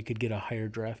injuries, we could get a higher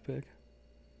draft pick.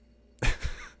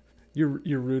 You're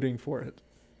rooting for it.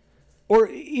 Or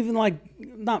even like,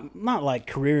 not like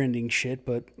career-ending shit,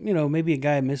 but, you know, maybe a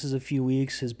guy misses a few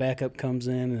weeks, his backup comes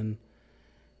in, and,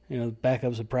 you know,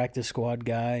 backup's a practice squad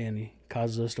guy, and he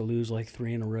causes us to lose like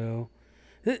 3 in a row.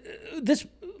 This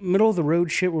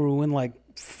middle-of-the-road shit where we win like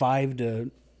 5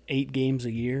 to 8 games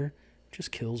a year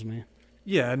just kills me.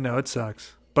 Yeah, no, it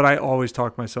sucks. But I always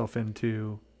talk myself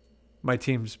into my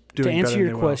team's doing better. To answer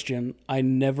your question, I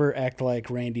never act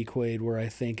like Randy Quaid where I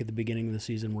think at the beginning of the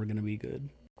season we're going to be good.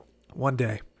 One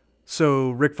day. So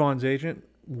Rick Vaughn's agent,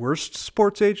 worst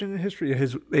sports agent in history,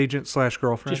 his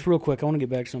agent/girlfriend. Just real quick, I want to get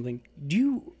back to something. Do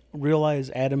you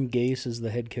realize Adam Gase is the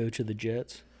head coach of the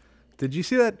Jets? Did you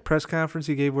see that press conference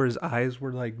he gave where his eyes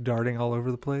were like darting all over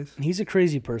the place? He's a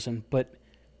crazy person, but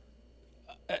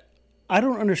I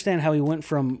don't understand how he went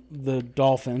from the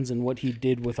Dolphins and what he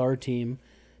did with our team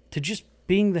to just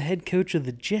being the head coach of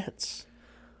the Jets.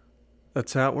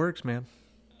 That's how it works, man.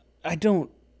 I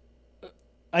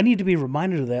need to be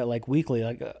reminded of that like weekly.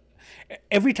 Like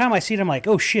every time I see it, I'm like,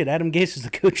 oh shit, Adam Gase is the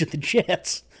coach of the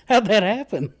Jets. How'd that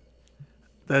happen?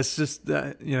 That's just,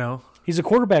 you know. He's a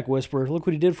quarterback whisperer. Look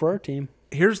what he did for our team.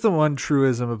 Here's the one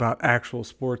truism about actual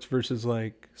sports versus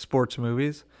like sports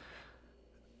movies.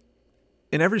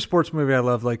 In every sports movie I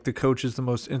love, like the coach is the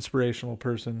most inspirational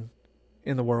person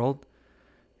in the world.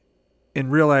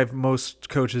 In real life, most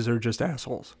coaches are just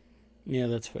assholes. Yeah,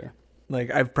 that's fair.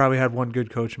 Like I've probably had one good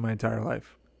coach in my entire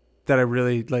life that I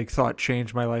really like thought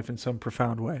changed my life in some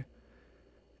profound way.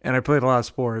 And I played a lot of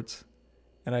sports.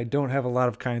 And I don't have a lot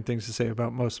of kind things to say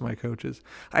about most of my coaches.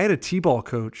 I had a t-ball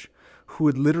coach who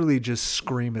would literally just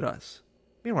scream at us.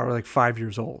 Meanwhile, we're like 5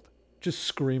 years old. Just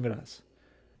scream at us.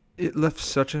 It left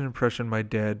such an impression. My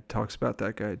dad talks about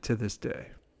that guy to this day.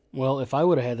 Well, if I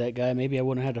would have had that guy, maybe I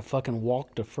wouldn't have had to fucking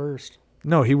walk to first.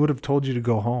 No, he would have told you to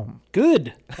go home.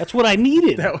 Good. That's what I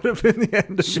needed. That would have been the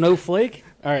end of Snowflake?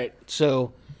 All right,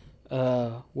 so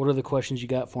what are the questions you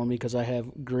got for me? Because I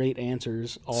have great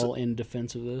answers all in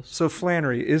defense of this. So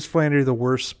Flannery, is Flannery the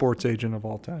worst sports agent of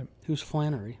all time? Who's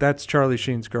Flannery? That's Charlie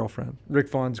Sheen's girlfriend. Rick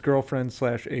Vaughn's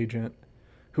girlfriend/agent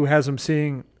who has him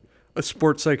seeing a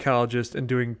sports psychologist and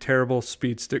doing terrible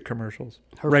speed stick commercials.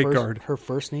 Guard. Her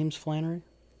first name's Flannery?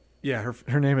 Yeah,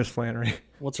 her name is Flannery.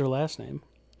 What's her last name?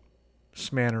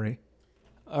 Smannery.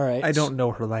 All right. I don't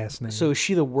know her last name. So is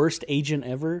she the worst agent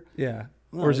ever? Yeah.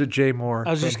 Or is it Jay Moore?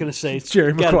 I was just going to say, it's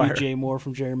Jerry Maguire. Got to be Jay Moore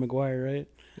from Jerry Maguire, right?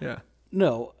 Yeah.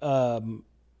 No,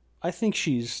 I think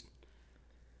she's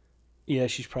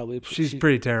probably... She's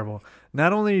pretty terrible.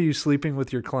 Not only are you sleeping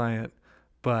with your client,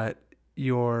 but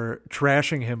you're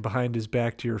trashing him behind his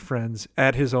back to your friends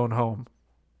at his own home.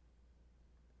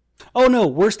 Oh no,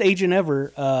 worst agent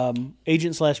ever.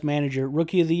 Agent/manager,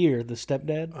 rookie of the year, the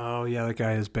stepdad. Oh yeah, that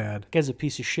guy is bad. Guy's a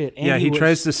piece of shit. And Yeah, he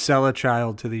tries to sell a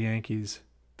child to the Yankees.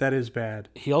 That is bad.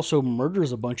 He also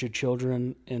murders a bunch of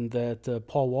children in that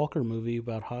Paul Walker movie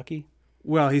about hockey.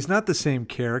 Well, he's not the same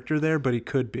character there, but he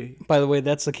could be. By the way,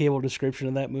 that's the cable description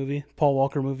of that movie. Paul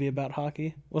Walker movie about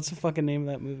hockey. What's the fucking name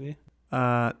of that movie?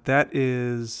 That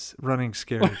is Running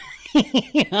Scared.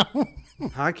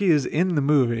 Hockey is in the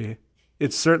movie.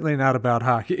 It's certainly not about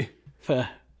hockey.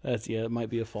 It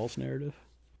might be a false narrative.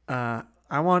 I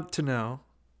want to know,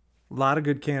 a lot of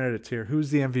good candidates here. Who's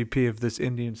the MVP of this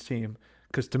Indians team?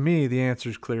 Because to me, the answer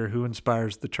is clear. Who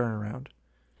inspires the turnaround?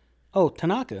 Oh,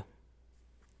 Tanaka.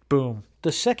 Boom.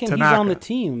 The second Tanaka. he's on the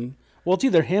team, well, it's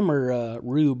either him or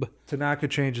Rube. Tanaka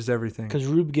changes everything. Because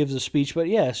Rube gives a speech. But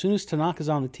yeah, as soon as Tanaka's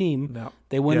on the team,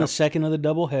 they win the second of the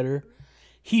doubleheader.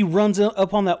 He runs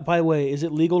up on that. By the way, is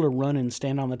it legal to run and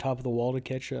stand on the top of the wall to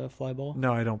catch a fly ball?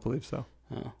 No, I don't believe so.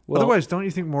 Oh. Well, otherwise, don't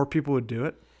you think more people would do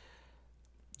it?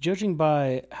 Judging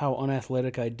by how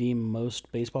unathletic I deem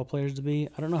most baseball players to be,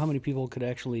 I don't know how many people could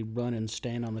actually run and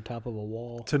stand on the top of a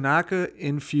wall. Tanaka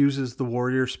infuses the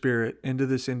warrior spirit into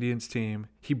this Indians team.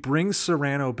 He brings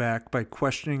Serrano back by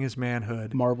questioning his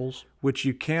manhood. Marbles. Which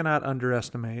you cannot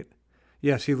underestimate.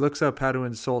 Yes, he looks up how to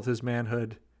insult his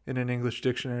manhood in an English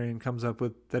dictionary and comes up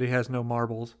with that he has no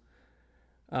marbles.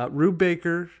 Rube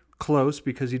Baker, close,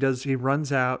 because he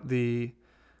runs out the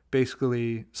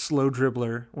basically slow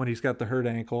dribbler when he's got the hurt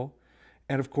ankle.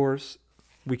 And of course,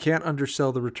 we can't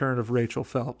undersell the return of Rachel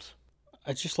Phelps.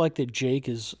 I just like that Jake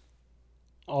is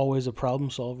always a problem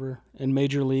solver. In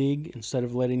Major League, instead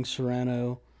of letting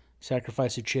Serrano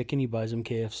sacrifice a chicken, he buys him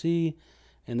KFC.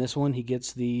 In this one, he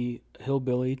gets the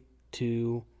hillbilly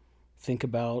to think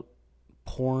about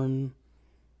porn,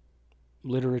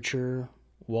 literature,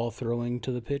 while throwing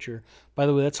to the pitcher. By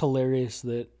the way, that's hilarious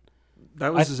that...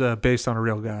 That was based on a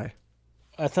real guy.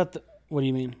 I thought that... What do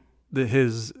you mean?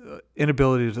 His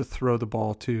inability to throw the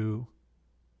ball to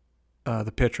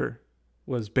the pitcher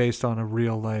was based on a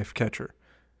real-life catcher.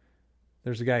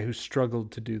 There's a guy who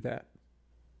struggled to do that.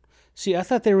 See, I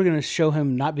thought they were going to show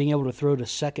him not being able to throw to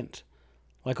second.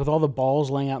 Like with all the balls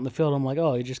laying out in the field, I'm like,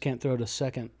 oh, he just can't throw to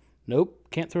second. Nope,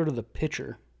 can't throw to the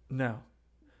pitcher. No.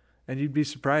 And you'd be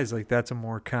surprised, like that's a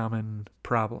more common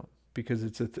problem because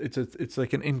it's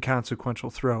like an inconsequential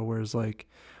throw, whereas like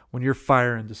when you're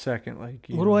firing to second, like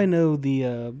what do I know?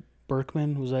 The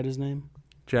Berkman, was that his name?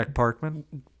 Jack Parkman.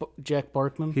 Jack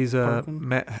Barkman. He's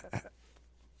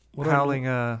Howling.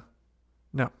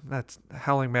 No, that's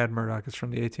Howling Mad Murdoch is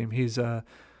from the A-Team. He's the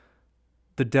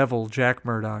devil Jack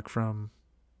Murdoch from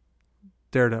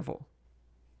Daredevil.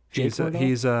 He's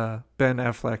Ben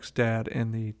Affleck's dad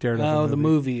in the Daredevil movie. The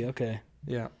movie. Okay.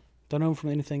 Yeah. Don't know him from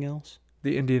anything else?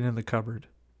 The Indian in the Cupboard.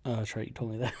 Oh, that's right. You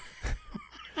told me that.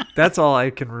 That's all I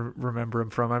can remember him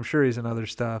from. I'm sure he's in other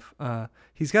stuff.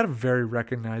 He's got a very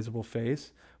recognizable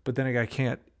face, but then I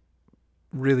can't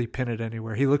really pin it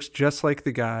anywhere. He looks just like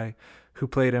the guy who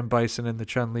played M. Bison in the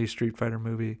Chun-Li Street Fighter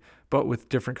movie, but with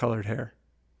different colored hair.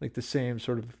 Like the same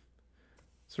sort of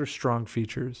strong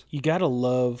features. You gotta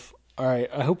love... All right,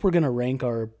 I hope we're going to rank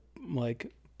our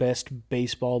like best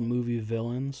baseball movie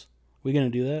villains. We going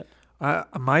to do that?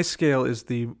 My scale is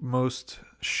the most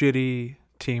shitty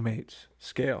teammates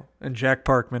scale, and Jack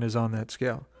Parkman is on that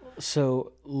scale.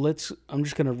 So I'm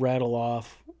just going to rattle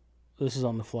off. This is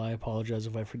on the fly. I apologize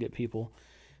if I forget people.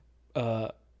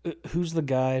 Who's the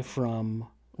guy from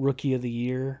Rookie of the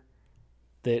Year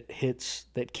that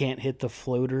can't hit the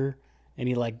floater and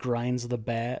he like grinds the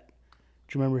bat?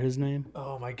 Do you remember his name?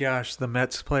 Oh my gosh, the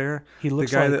Mets player. He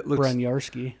looks like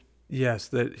Brynjarski. Yes,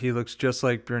 that he looks just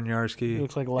like Brynjarski. He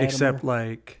looks like Latimer. Except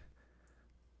like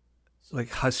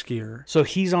huskier. So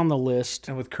he's on the list.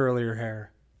 And with curlier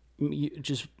hair.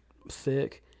 Just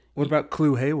thick. What about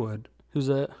Clu Haywood? Who's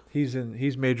that?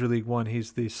 He's Major League One.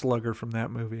 He's the slugger from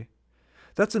that movie.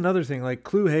 That's another thing. Like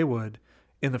Clu Haywood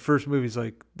in the first movie is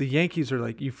like the Yankees are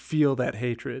like you feel that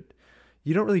hatred.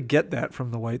 You don't really get that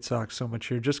from the White Sox so much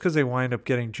here. Just because they wind up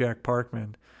getting Jack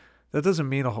Parkman, that doesn't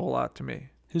mean a whole lot to me.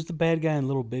 Who's the bad guy in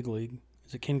Little Big League?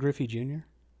 Is it Ken Griffey Jr.?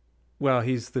 Well,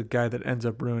 he's the guy that ends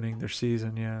up ruining their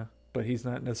season, yeah. But he's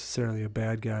not necessarily a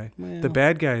bad guy. Well. The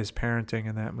bad guy is parenting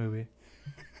in that movie.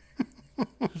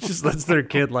 Just lets their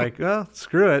kid like, oh,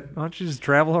 screw it. Why don't you just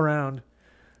travel around?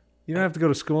 You don't have to go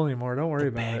to school anymore. Don't worry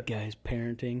about it. Bad guy's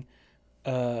parenting.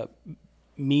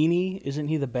 Meanie, isn't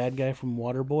he the bad guy from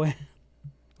Waterboy?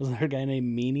 Wasn't there a guy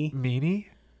named Meanie? Meanie?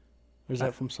 Or is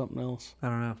that from something else? I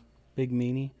don't know. Big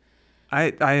Meanie?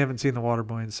 I haven't seen The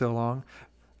Waterboy in so long.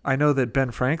 I know that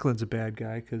Ben Franklin's a bad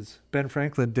guy because Ben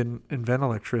Franklin didn't invent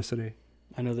electricity.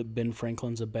 I know that Ben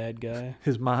Franklin's a bad guy.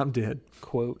 His mom did.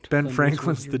 Quote. Ben Clint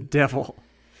Franklin's Eastwood. the devil.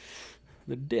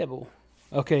 The devil.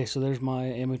 Okay, so there's my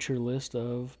amateur list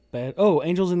of bad... Oh,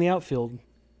 Angels in the Outfield.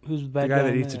 Who's the bad The guy guy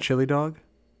that in eats a chili dog?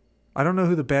 I don't know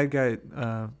who the bad guy...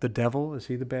 the devil? Is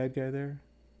he the bad guy there?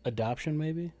 Adoption,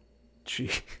 maybe? Gee.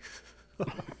 Oh,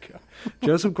 my God.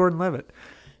 Joseph Gordon-Levitt.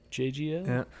 JGL?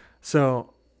 Yeah.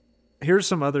 So, here's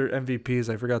some other MVPs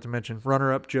I forgot to mention.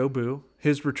 Runner-up, Joe Boo.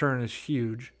 His return is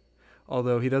huge,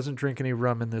 although he doesn't drink any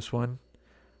rum in this one.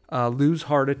 Lou's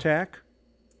heart attack.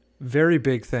 Very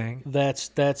big thing. That's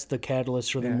the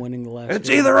catalyst for them winning the last It's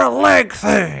game. either a leg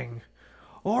thing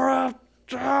or a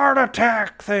heart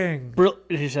attack thing.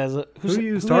 He says, Who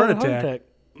used had heart a attack?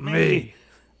 Me.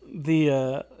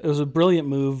 It was a brilliant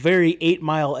move, very 8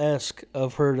 Mile-esque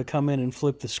of her to come in and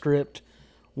flip the script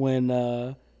when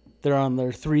they're on their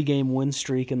 3-game win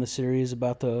streak in the series,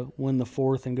 about to win the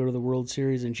 4th and go to the World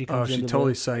Series, and she comes She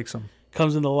totally psychs him.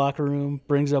 comes in the locker room,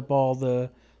 brings up all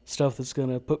the stuff that's going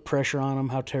to put pressure on them,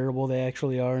 how terrible they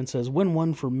actually are, and says, "Win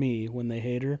one for me," when they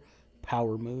hate her.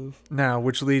 Power move. Now,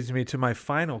 which leads me to my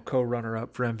final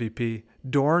co-runner-up for MVP,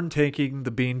 Dorn taking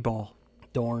the beanball.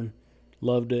 Dorn.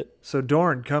 Loved it. So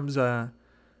Dorn comes.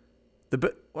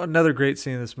 Another great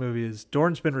scene in this movie is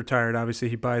Dorn's been retired. Obviously,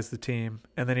 he buys the team,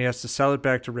 and then he has to sell it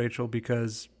back to Rachel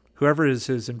because whoever is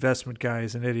his investment guy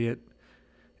is an idiot,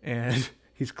 and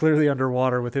he's clearly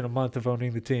underwater within a month of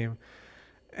owning the team.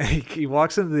 And he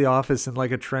walks into the office in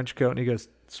like a trench coat, and he goes,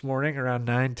 "This morning around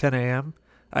 9:10 a.m.,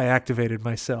 I activated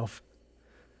myself."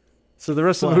 So the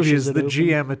rest of the movie Flushes is it the open.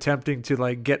 GM attempting to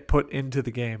like get put into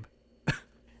the game.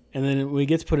 And then when he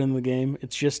gets put in the game,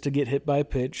 it's just to get hit by a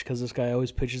pitch, because this guy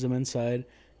always pitches him inside.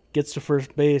 Gets to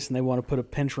first base, and they want to put a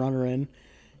pinch runner in.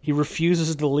 He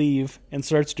refuses to leave and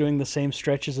starts doing the same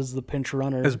stretches as the pinch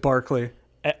runner As Barkley.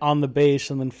 on the base,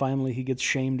 and then finally he gets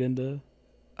shamed into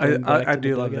going back I to the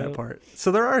do love dugout. that part.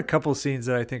 So there are a couple scenes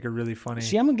that I think are really funny.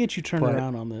 See, I'm going to get you turned But-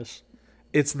 around on this.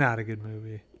 It's not a good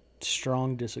movie.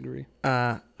 Strong disagree.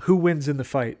 Who wins in the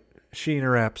fight? Sheen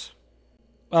or Epps?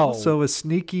 Oh, Also a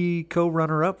sneaky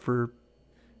co-runner-up for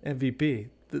MVP.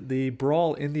 The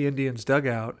brawl in the Indians'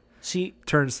 dugout see,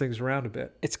 turns things around a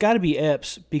bit. it's got to be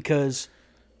Epps, because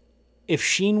if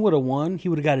Sheen would have won, he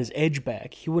would have got his edge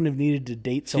back. He wouldn't have needed to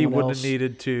date He someone wouldn't else have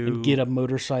needed to and get a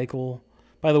motorcycle.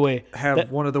 By the way, have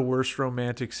one of the worst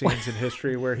romantic scenes in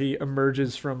history where he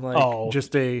emerges from like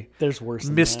just a there's worse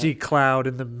than misty cloud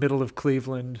in the middle of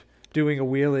Cleveland doing a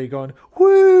wheelie going,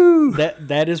 woo!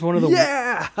 That is one of the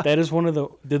Yeah! that is one of the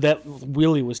that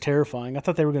wheelie was terrifying. I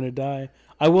thought they were going to die.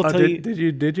 I will tell you,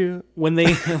 Did you? when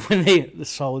they the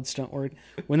solid stunt work,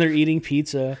 when they're eating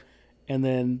pizza and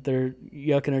then they're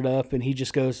yucking it up, and he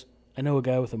just goes, "I know a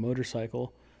guy with a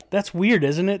motorcycle." That's weird,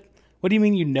 isn't it? What do you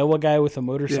mean you know a guy with a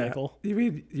motorcycle? Yeah.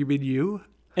 You mean you?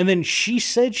 And then she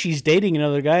said she's dating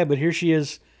another guy, but here she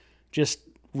is, just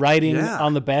riding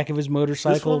on the back of his This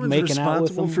motorcycle, woman's making out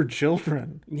with responsible him. for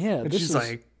children. Yeah, And this she's is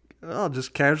like, I'll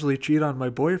just casually cheat on my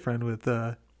boyfriend with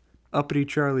uppity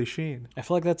Charlie Sheen. I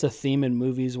feel like that's a theme in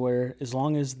movies where, as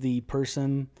long as the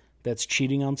person that's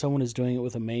cheating on someone is doing it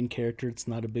with a main character, it's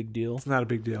not a big deal. It's not a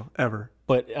big deal, ever.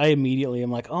 But I immediately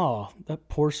am like, oh, that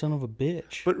poor son of a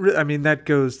bitch. But I mean, that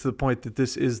goes to the point that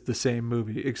this is the same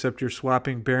movie, except you're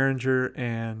swapping Berenger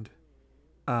and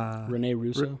Rene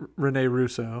Russo. Rene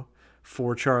Russo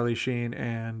for Charlie Sheen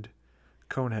and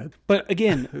Conehead. But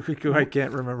again, Who I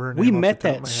can't remember her name. we off the met top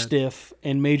of that my head. stiff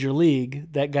in Major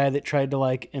League, that guy that tried to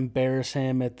like embarrass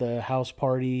him at the house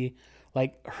party.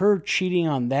 Like, her cheating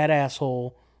on that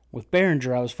asshole with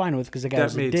Berenger, I was fine with, because the guy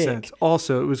was That a made dick. sense.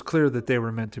 Also, it was clear that they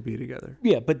were meant to be together.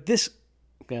 Yeah, but this...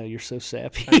 Oh, you're so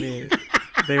sappy. I mean,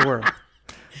 they were.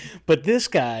 But this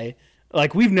guy,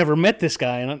 like, we've never met this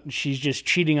guy, and she's just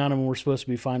cheating on him, and we're supposed to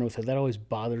be fine with it. That always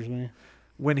bothers me.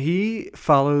 When he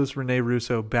follows Rene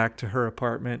Russo back to her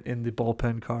apartment in the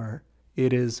bullpen car,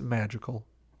 it is magical.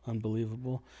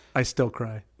 Unbelievable. I still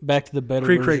cry. Back to the better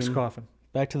Creek Craig's version. coffin.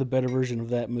 Back to the better version of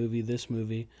that movie, this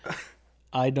movie.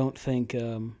 I don't think...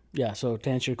 so to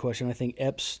answer your question, I think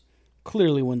Epps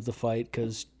clearly wins the fight,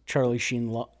 because Charlie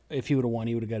Sheen, if he would have won,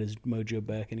 he would have got his mojo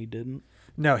back, and he didn't.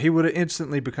 No, he would have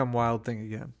instantly become Wild Thing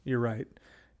again. You're right.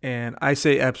 And I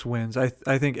say Epps wins. I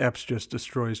think Epps just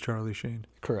destroys Charlie Sheen.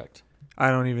 Correct. I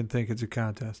don't even think it's a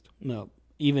contest. No,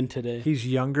 even today. He's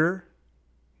younger.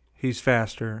 He's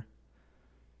faster.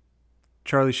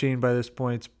 Charlie Sheen, by this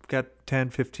point, got 10,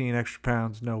 15 extra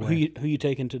pounds. No way. Who you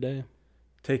taking today?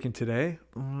 Taken today?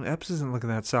 Epps isn't looking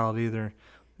that solid either.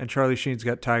 And Charlie Sheen's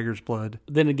got tiger's blood.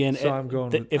 Then again, So I'm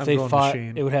going with- if I'm they going with fought,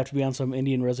 Sheen. it would have to be on some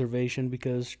Indian reservation,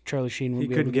 because Charlie Sheen He would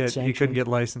be able to couldn't get get sanctioned. he couldn't get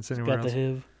licensed He's anywhere got the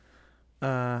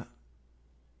else.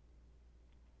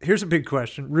 HIV. Here's a big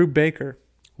question. Rube Baker.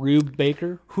 Rube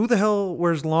Baker? Who the hell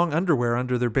wears long underwear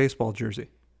under their baseball jersey?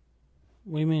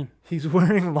 What do you mean? He's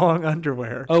wearing long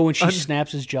underwear. Oh, when she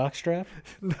snaps his jockstrap?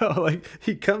 No, like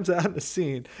he comes out in the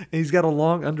scene and he's got a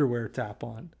long underwear top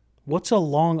on. What's a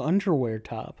long underwear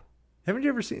top? Haven't you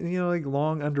ever seen, like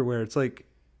long underwear? It's like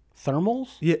Thermals?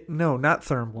 Yeah, no, not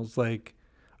thermals. Like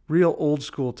real old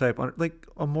school type, like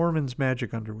a Mormon's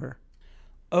magic underwear.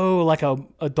 Oh, like a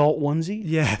adult onesie?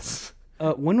 Yes.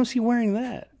 When was he wearing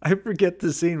that? I forget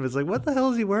the scene. It was like, what the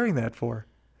hell is he wearing that for?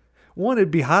 One,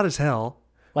 it'd be hot as hell.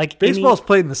 Like baseball's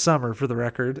played in the summer, for the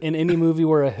record. In any movie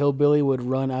where a hillbilly would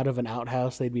run out of an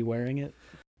outhouse, they'd be wearing it.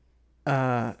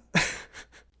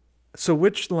 So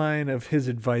which line of his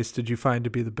advice did you find to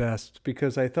be the best?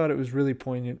 Because I thought it was really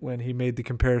poignant when he made the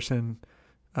comparison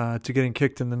to getting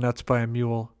kicked in the nuts by a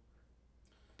mule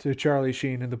to Charlie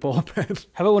Sheen in the bullpen.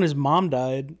 How about when his mom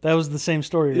died? That was the same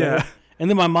story, right? Yeah. And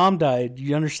then my mom died.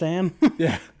 You understand?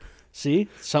 Yeah. See?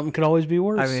 Something could always be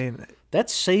worse. I mean,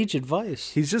 that's sage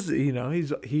advice. He's just,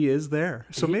 he is there.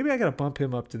 So maybe I got to bump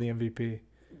him up to the MVP.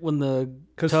 When the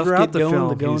tough throughout get going, film,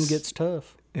 the going gets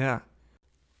tough. Yeah.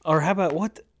 Or how about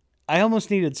what? I almost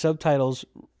needed subtitles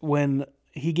when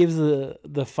he gives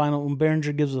the final, when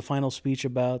Berenger gives the final speech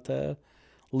about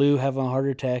Lou having a heart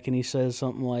attack, and he says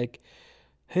something like,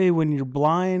 "Hey, when you're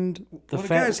blind, the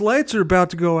guy's lights are about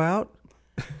to go out.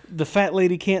 The fat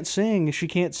lady can't sing; she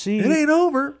can't see. It ain't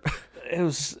over." It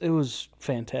was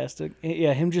fantastic.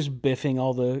 Yeah, him just biffing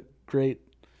all the great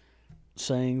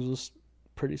sayings was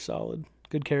pretty solid.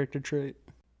 Good character trait.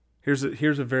 Here's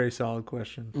a very solid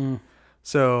question.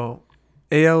 So,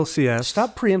 ALCS.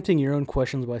 Stop preempting your own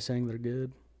questions by saying they're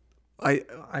good. I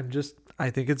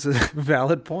think it's a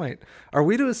valid point. Are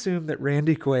we to assume that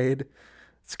Randy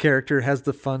Quaid's character has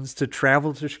the funds to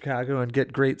travel to Chicago and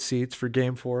get great seats for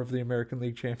Game 4 of the American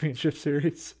League Championship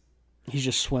Series? He's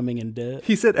just swimming in debt.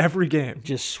 He's at every game.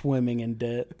 Just swimming in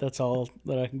debt. That's all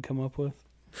that I can come up with.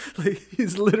 Like,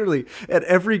 he's literally at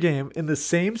every game in the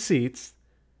same seats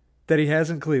that he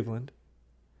has in Cleveland.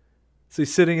 So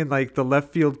he's sitting in like the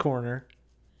left field corner.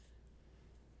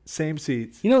 Same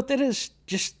seats. You know, that is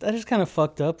kind of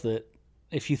fucked up that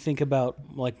if you think about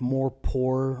like more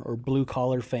poor or blue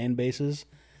collar fan bases,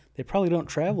 they probably don't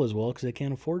travel as well because they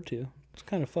can't afford to. It's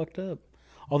kind of fucked up.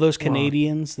 All those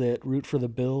Canadians that root for the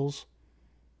Bills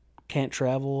can't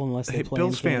travel unless they play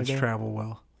Bills in Canada. fans travel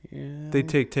well. Yeah, they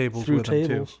take tables with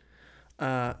them too.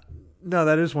 No,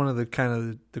 that is one of the kind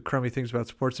of the crummy things about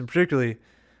sports, and particularly,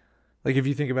 like if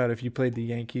you think about if you played the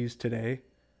Yankees today,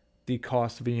 the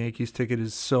cost of a Yankees ticket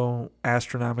is so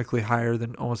astronomically higher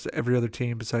than almost every other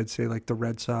team besides, say, like the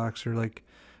Red Sox or like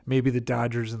maybe the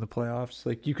Dodgers in the playoffs.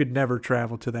 Like you could never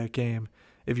travel to that game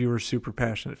if you were a super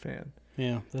passionate fan.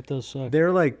 Yeah, that does suck.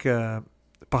 They're like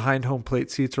behind home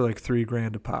plate seats are like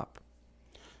 $3,000 a pop.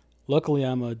 Luckily,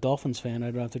 I'm a Dolphins fan.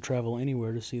 I don't have to travel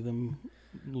anywhere to see them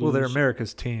lose. Well, they're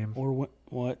America's team. Or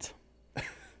what?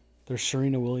 They're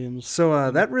Serena Williams.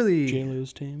 So that really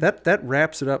J-Lo's team. That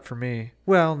wraps it up for me.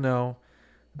 Well, no.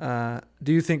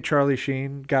 Do you think Charlie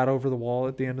Sheen got over the wall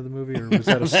at the end of the movie, or was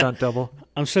that a stunt double?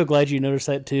 I'm so glad you noticed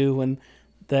that too. When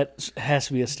that has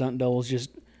to be a stunt double, is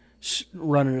just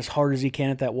running as hard as he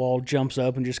can at that wall, jumps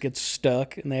up and just gets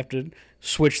stuck, and they have to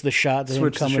switch the shot to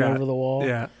him coming over the wall.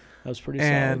 Yeah. That was pretty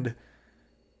and solid.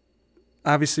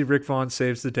 Obviously Rick Vaughn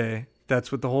saves the day.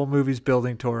 That's what the whole movie's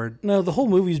building toward. No, the whole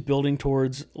movie's building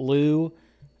towards Lou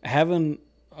having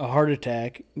a heart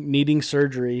attack, needing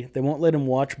surgery. They won't let him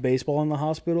watch baseball in the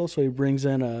hospital, so he brings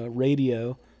in a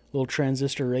radio, little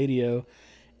transistor radio,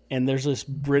 and there's this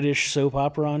British soap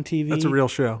opera on TV. That's a real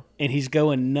show. And he's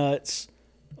going nuts,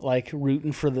 like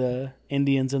rooting for the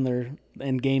Indians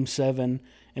in Game 7.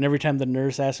 And every time the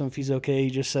nurse asks him if he's okay, he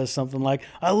just says something like,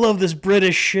 "I love this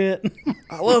British shit."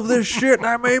 I love this shit, and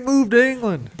I may move to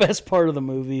England. Best part of the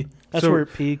movie. That's where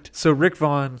it peaked. So Rick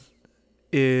Vaughn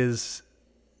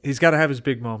he's got to have his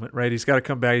big moment, right? He's got to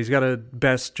come back. He's got to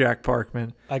best Jack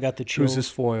Parkman. I got the chills. Who's his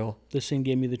foil. This scene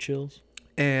gave me the chills.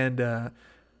 And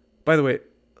by the way,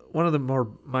 one of the more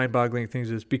mind-boggling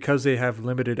things is because they have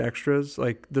limited extras,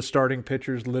 like the starting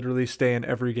pitchers literally stay in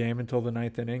every game until the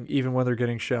 9th inning, even when they're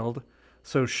getting shelled.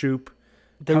 So Shoop.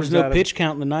 There was no pitch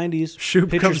count in the 90s.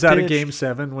 Shoop comes out of Game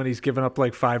 7 when he's given up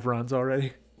like 5 runs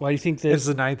already. Why do you think that it's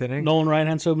the 9th inning? Nolan Ryan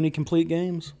had so many complete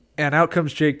games. And out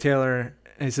comes Jake Taylor,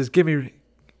 and he says, Give me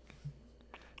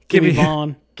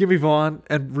Vaughn. Give me Vaughn.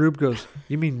 And Rube goes,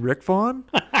 "You mean Rick Vaughn?"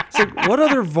 It's like, what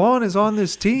other Vaughn is on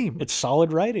this team? It's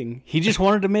solid writing. He just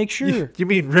wanted to make sure. You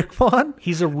mean Rick Vaughn?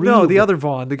 He's a Rube. No, the other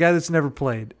Vaughn, the guy that's never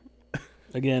played.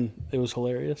 Again, it was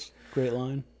hilarious. Great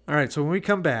line. All right, so when we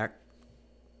come back,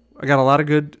 I got a lot of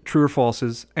good true or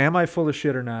falses. Am I full of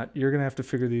shit or not? You're going to have to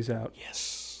figure these out.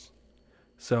 Yes.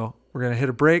 So we're going to hit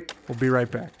a break. We'll be right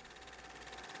back.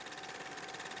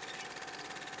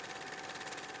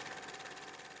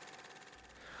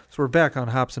 So we're back on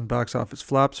Hops and Box Office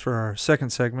Flops for our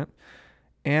second segment.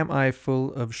 Am I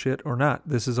full of shit or not?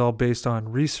 This is all based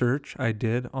on research I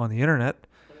did on the internet.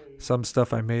 Some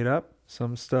stuff I made up,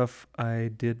 some stuff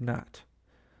I did not.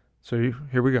 So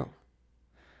here we go.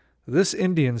 This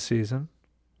Indians season,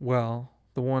 well,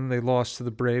 the one they lost to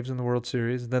the Braves in the World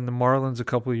Series, then the Marlins a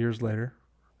couple of years later,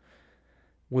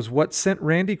 was what sent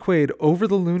Randy Quaid over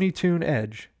the Looney Tune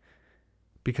edge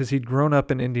because he'd grown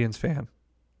up an Indians fan.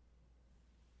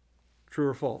 True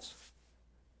or false?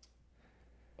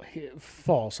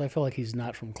 False. I feel like he's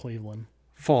not from Cleveland.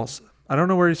 False. I don't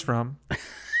know where he's from.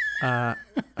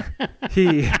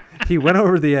 He went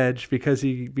over the edge because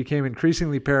he became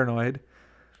increasingly paranoid,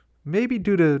 maybe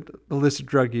due to illicit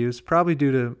drug use, probably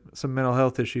due to some mental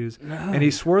health issues. No. And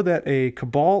he swore that a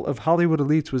cabal of Hollywood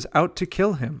elites was out to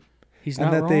kill him. He's and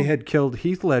not that wrong. They had killed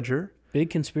Heath Ledger. Big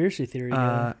conspiracy theory.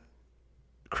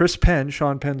 Chris Penn,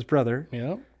 Sean Penn's brother.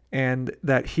 Yep. And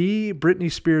that he,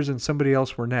 Britney Spears, and somebody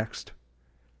else were next.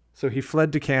 So he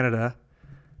fled to Canada,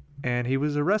 and he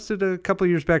was arrested a couple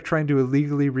of years back trying to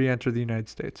illegally re-enter the United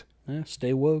States. Yeah,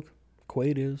 stay woke.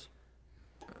 Quaid is.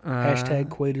 Hashtag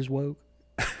Quaid is woke.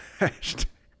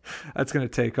 That's going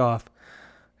to take off.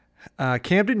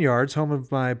 Camden Yards, home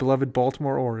of my beloved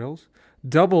Baltimore Orioles,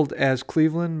 doubled as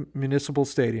Cleveland Municipal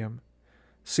Stadium.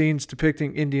 Scenes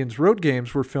depicting Indians' road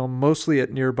games were filmed mostly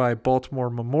at nearby Baltimore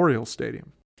Memorial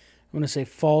Stadium. I'm going to say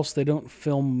false. They don't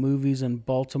film movies in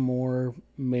Baltimore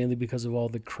mainly because of all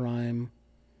the crime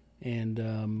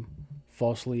and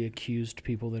falsely accused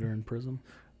people that are in prison.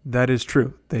 That is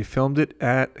true. They filmed it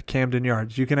at Camden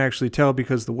Yards. You can actually tell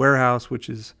because the warehouse, which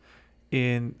is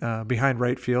in behind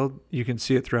right field, you can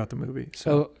see it throughout the movie.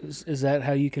 So, is that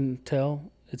how you can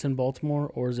tell it's in Baltimore,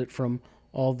 or is it from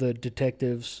all the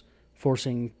detectives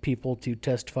forcing people to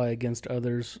testify against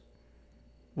others?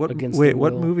 What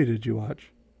movie did you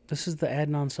watch? This is the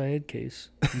Adnan Syed case,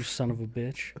 you son of a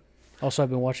bitch. Also, I've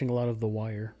been watching a lot of The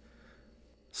Wire.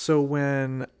 So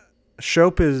when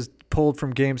Shope is pulled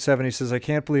from Game 7, he says, "I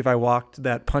can't believe I walked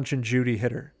that Punch and Judy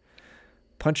hitter."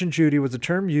 Punch and Judy was a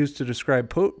term used to describe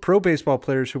pro baseball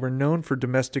players who were known for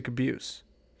domestic abuse.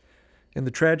 In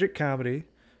the tragic comedy,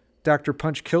 Dr.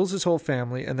 Punch kills his whole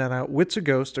family and then outwits a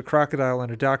ghost, a crocodile,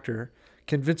 and a doctor,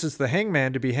 convinces the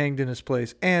hangman to be hanged in his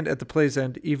place, and at the play's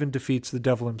end even defeats the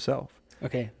devil himself.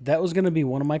 Okay, that was going to be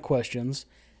one of my questions,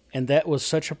 and that was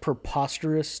such a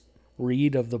preposterous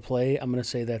read of the play. I'm going to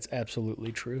say that's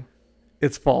absolutely true.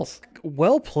 It's false.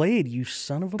 Well played, you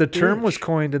son of a bitch. The term was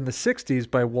coined in the 60s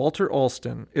by Walter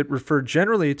Alston. It referred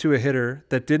generally to a hitter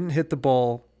that didn't hit the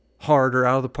ball hard or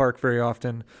out of the park very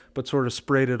often, but sort of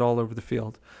sprayed it all over the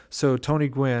field. So Tony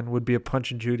Gwynn would be a Punch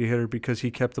and Judy hitter because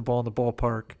he kept the ball in the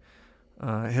ballpark,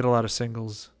 hit a lot of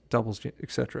singles, doubles,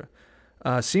 etc.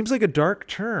 Seems like a dark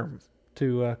term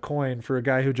to coin for a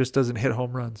guy who just doesn't hit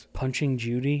home runs. Punching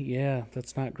Judy? Yeah,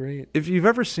 that's not great. If you've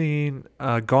ever seen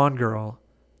Gone Girl,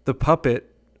 the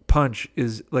puppet Punch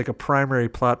is like a primary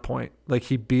plot point. Like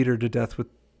he beat her to death with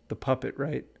the puppet,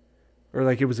 right? Or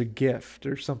like it was a gift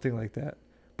or something like that.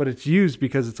 But it's used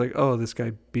because it's like, oh, this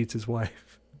guy beats his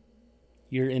wife.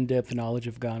 Your in-depth knowledge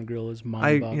of Gone Girl is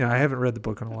mind-boggling. I haven't read the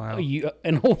book in a while.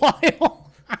 In a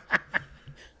while?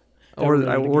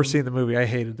 or seen the movie. I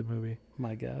hated the movie.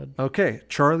 My God. Okay,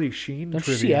 Charlie Sheen. Don't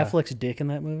trivia. you see Affleck's dick in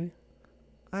that movie?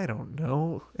 I don't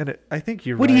know, and I think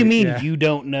you're. What right. do you mean yeah. you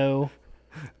don't know?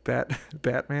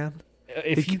 Batman.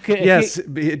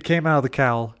 It came out of the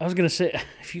cowl. I was gonna say,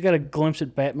 if you got a glimpse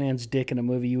at Batman's dick in a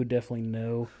movie, you would definitely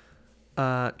know.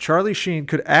 Charlie Sheen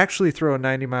could actually throw a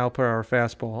 90-mile-per-hour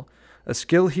fastball, a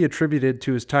skill he attributed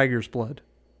to his tiger's blood.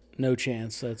 No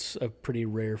chance. That's a pretty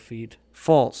rare feat.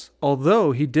 False.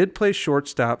 Although he did play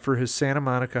shortstop for his Santa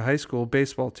Monica High School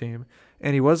baseball team,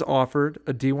 and he was offered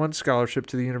a D1 scholarship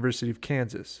to the University of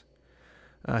Kansas.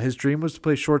 His dream was to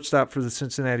play shortstop for the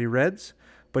Cincinnati Reds,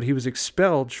 but he was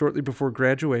expelled shortly before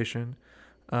graduation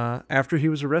after he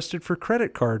was arrested for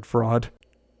credit card fraud.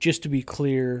 Just to be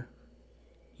clear,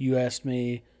 you asked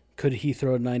me, could he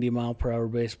throw a 90-mile-per-hour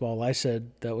baseball? I said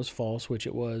that was false, which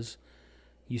it was.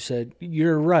 You said,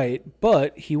 you're right,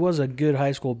 but he was a good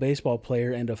high school baseball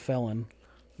player and a felon.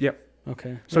 Yep.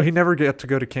 Okay. So he never got to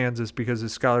go to Kansas because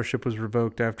his scholarship was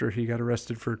revoked after he got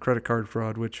arrested for credit card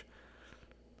fraud, which,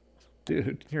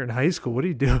 dude, you're in high school. What are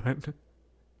you doing?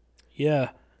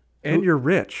 Yeah. And you're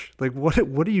rich. Like, what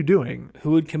are you doing?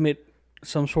 Who would commit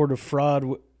some sort of fraud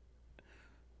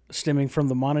stemming from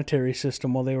the monetary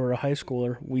system while they were a high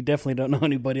schooler. We definitely don't know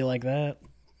anybody like that.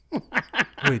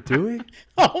 Wait, do we?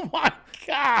 Oh my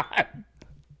God.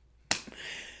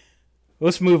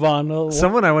 Let's move on.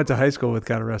 Someone I went to high school with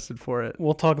got arrested for it.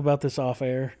 We'll talk about this off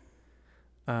air.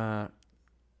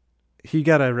 He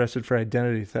got arrested for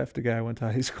identity theft, the guy I went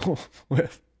to high school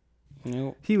with.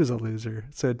 Nope. He was a loser,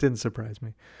 so it didn't surprise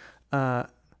me.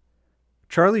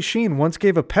 Charlie Sheen once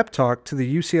gave a pep talk to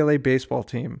the UCLA baseball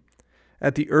team.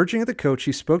 At the urging of the coach,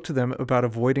 he spoke to them about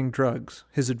avoiding drugs.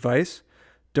 His advice?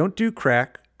 Don't do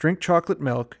crack, drink chocolate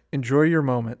milk, enjoy your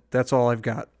moment. That's all I've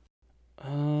got.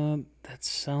 That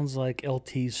sounds like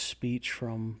LT's speech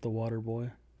from The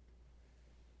Waterboy.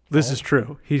 This is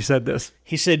true. He said this.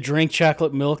 He said drink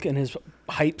chocolate milk in his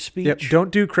hype speech. Yep.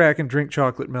 Don't do crack and drink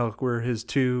chocolate milk were his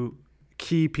two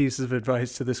key pieces of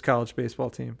advice to this college baseball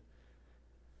team.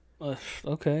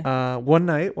 Okay. One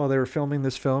night while they were filming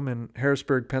this film in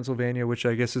Harrisburg, Pennsylvania, which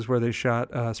I guess is where they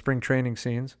shot spring training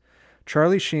scenes,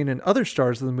 Charlie Sheen and other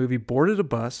stars of the movie boarded a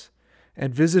bus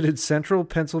and visited Central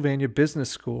Pennsylvania Business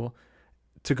School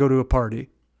to go to a party.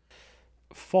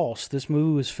 False. This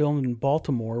movie was filmed in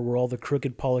Baltimore, where all the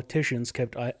crooked politicians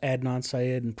kept Adnan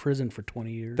Syed in prison for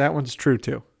 20 years. That one's true,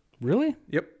 too. Really?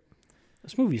 Yep.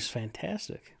 This movie's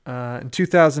fantastic. In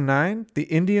 2009, the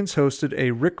Indians hosted a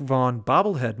Rick Vaughn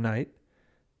bobblehead night.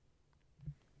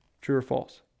 True or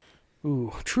false?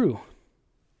 Ooh, true.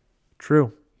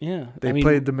 True. Yeah. They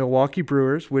played the Milwaukee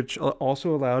Brewers, which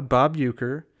also allowed Bob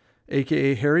Uecker,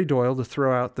 a.k.a. Harry Doyle, to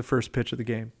throw out the first pitch of the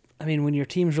game. I mean, when your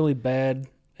team's really bad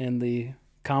and the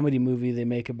comedy movie they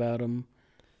make about them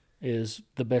is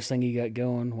the best thing you got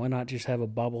going, why not just have a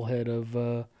bobblehead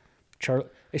of Charlie?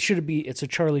 It's a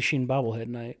Charlie Sheen bobblehead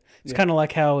night. It's kind of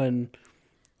like how in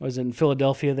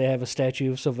Philadelphia they have a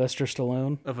statue of Sylvester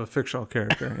Stallone. Of a fictional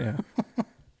character,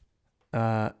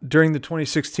 yeah. During the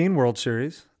 2016 World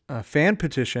Series, a fan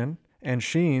petition, and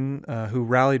Sheen, who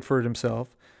rallied for it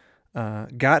himself,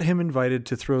 got him invited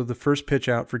to throw the first pitch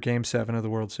out for Game 7 of the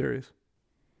World Series.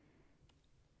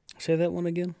 Say that one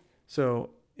again.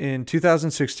 So in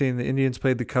 2016, the Indians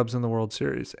played the Cubs in the World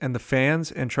Series, and the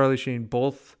fans and Charlie Sheen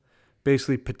both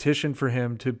basically petitioned for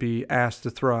him to be asked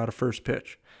to throw out a first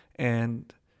pitch.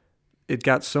 And it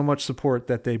got so much support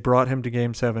that they brought him to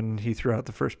Game 7, and he threw out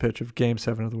the first pitch of Game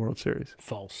 7 of the World Series.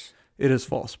 False. It is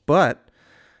false. But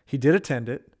he did attend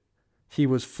it. He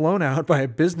was flown out by a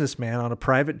businessman on a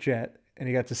private jet, and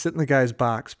he got to sit in the guy's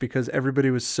box because everybody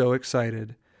was so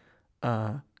excited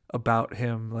about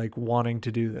him like wanting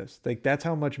to do this. Like, that's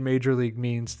how much Major League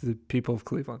means to the people of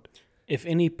Cleveland. If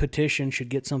any petition should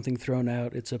get something thrown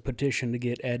out, it's a petition to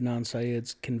get Adnan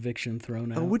Syed's conviction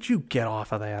thrown out. Oh, would you get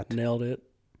off of that? Nailed it.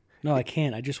 No, I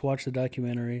can't. I just watched the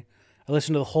documentary. I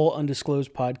listened to the whole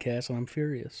Undisclosed podcast, and I'm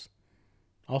furious.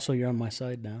 Also, you're on my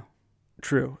side now.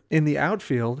 True. In the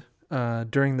outfield,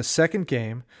 during the second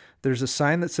game, there's a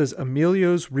sign that says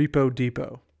Emilio's Repo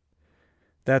Depot.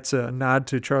 That's a nod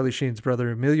to Charlie Sheen's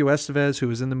brother, Emilio Estevez, who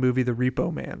was in the movie The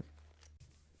Repo Man.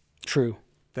 True.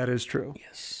 That is true.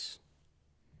 Yes.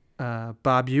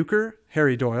 Bob Uecker,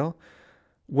 Harry Doyle,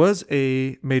 was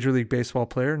a Major League Baseball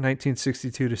player,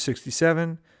 1962 to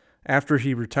 67. After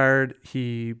he retired,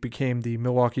 he became the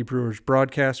Milwaukee Brewers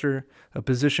broadcaster, a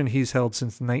position he's held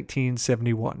since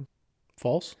 1971.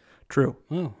 False? True.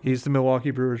 Oh. He's the Milwaukee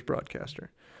Brewers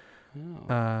broadcaster.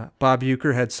 Oh. Bob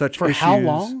Uecker had such For issues. how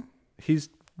long? He's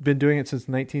been doing it since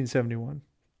 1971.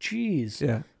 Jeez.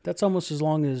 Yeah. That's almost as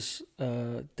long as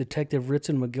Detective Ritz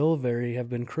and McGillivray have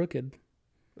been crooked.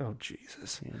 Oh,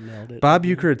 Jesus. Yeah, nailed it. Bob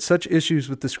Uecker had such issues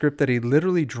with the script that he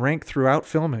literally drank throughout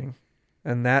filming,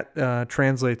 and that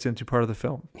translates into part of the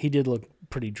film. He did look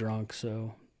pretty drunk,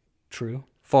 so true.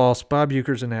 False. Bob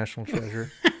Uecker's a national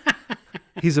treasure.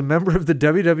 He's a member of the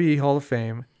WWE Hall of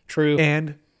Fame. True.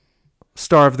 And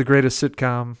star of the greatest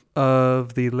sitcom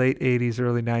of the late 80s,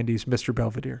 early 90s, Mr.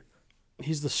 Belvedere.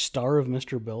 He's the star of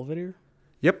Mr. Belvedere?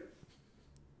 Yep.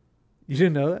 You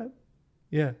didn't know that?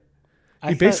 Yeah.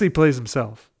 He basically plays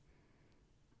himself.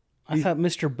 I thought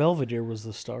Mr. Belvedere was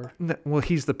the star. Well,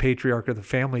 he's the patriarch of the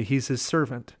family. He's his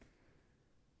servant.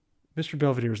 Mr.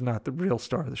 Belvedere is not the real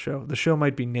star of the show. The show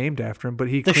might be named after him, but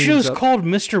he The cleans show's up. called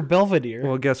Mr. Belvedere.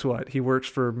 Well, guess what? He works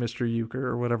for Mr. Uecker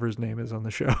or whatever his name is on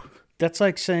the show. That's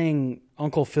like saying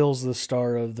Uncle Phil's the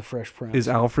star of The Fresh Prince. Is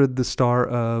Alfred the star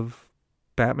of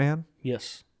Batman?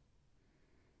 Yes.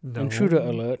 No. Intruder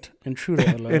alert.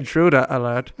 Intruder alert. Intruder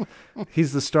alert.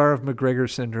 He's the star of McGregor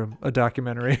Syndrome, a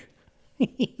documentary.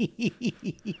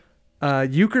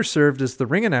 Uecker served as the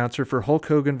ring announcer for Hulk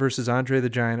Hogan versus Andre the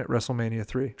Giant at WrestleMania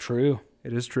 3. True.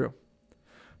 It is true.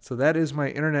 So that is my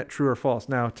internet true or false.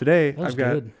 Now today I've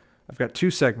got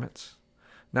two segments.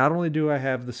 not only do I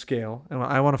have the scale, and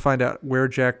I want to find out where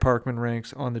Jack Parkman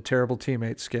ranks on the terrible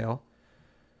teammate scale,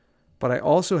 but I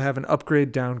also have an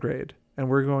upgrade downgrade, and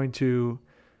we're going to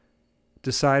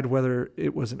decide whether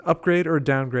it was an upgrade or a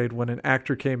downgrade when an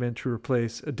actor came in to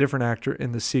replace a different actor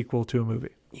in the sequel to a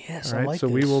movie. Yes, All right, I like so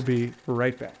this. we will be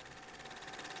right back.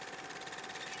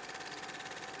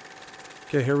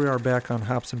 Okay, here we are back on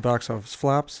Hops and Box Office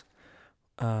Flops,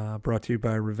 brought to you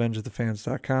by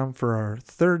RevengeOfTheFans.com for our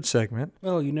third segment.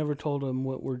 Oh, you never told him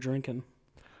what we're drinking.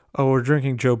 Oh, we're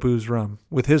drinking Joe Boo's rum,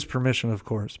 with his permission, of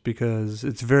course, because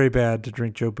it's very bad to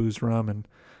drink Joe Boo's rum, and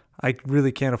I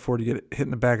really can't afford to get hit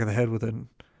in the back of the head with an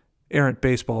errant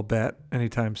baseball bat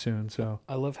anytime soon. So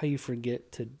I love how you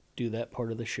forget to do that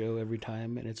part of the show every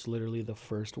time, and it's literally the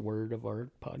first word of our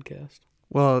podcast.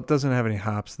 Well, it doesn't have any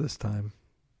hops this time.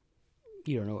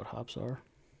 You don't know what hops are.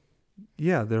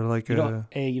 Yeah, they're like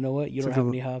Hey, you know what? You don't have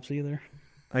any hops either.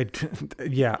 I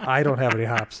don't have any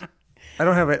hops. I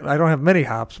don't have many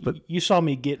hops, but You saw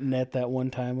me getting at that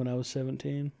one time when I was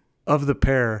 17. of the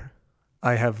pair,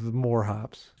 I have more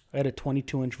hops. I had a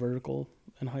 22-inch vertical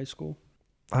in high school.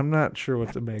 I'm not sure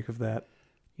what to make of that.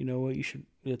 You know what?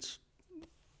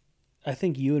 I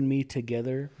think you and me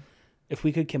together, if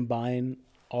we could combine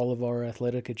all of our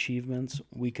athletic achievements,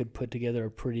 we could put together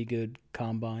a pretty good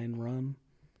combine run.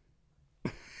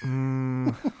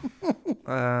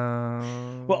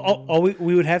 Well,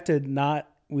 we would have to not.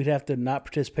 We'd have to not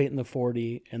participate in the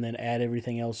 40 and then add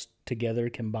everything else together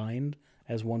combined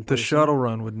as one person. The shuttle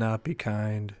run would not be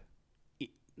kind.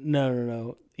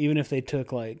 No. Even if they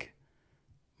took like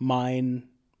mine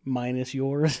minus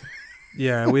yours.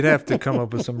 Yeah, we'd have to come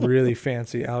up with some really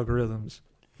fancy algorithms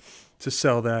to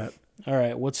sell that. All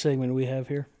right, what segment do we have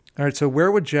here? All right, so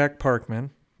where would Jack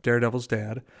Parkman, Daredevil's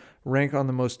dad, rank on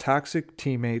the most toxic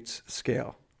teammates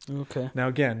scale? Okay.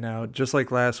 Now, just like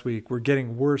last week, we're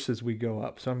getting worse as we go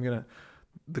up. So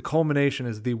the culmination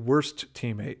is the worst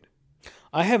teammate.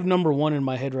 I have number one in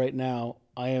my head right now.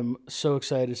 I am so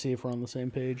excited to see if we're on the same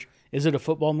page. Is it a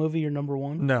football movie, your number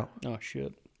one? No. Oh,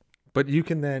 shit. But you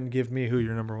can then give me who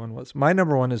your number one was. My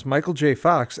number one is Michael J.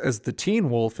 Fox as the Teen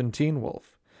Wolf in Teen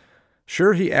Wolf.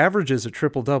 Sure, he averages a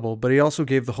triple-double, but he also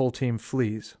gave the whole team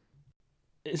fleas.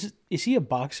 Is he a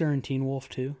boxer in Teen Wolf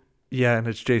 2? Yeah, and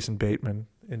it's Jason Bateman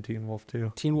in Teen Wolf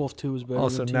 2. Teen Wolf 2 was better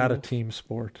Also, than Teen not a Wolf. team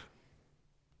sport.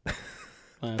 That's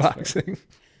Boxing.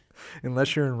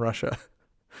 Unless you're in Russia.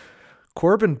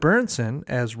 Corbin Burnson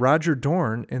as Roger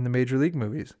Dorn in the Major League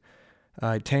movies.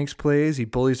 He tanks plays, he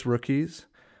bullies rookies,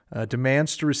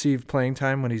 demands to receive playing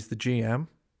time when he's the GM.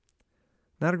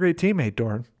 Not a great teammate,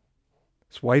 Dorn.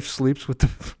 His wife sleeps with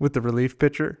the relief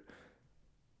pitcher.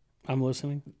 I'm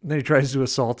listening. And then he tries to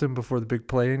assault him before the big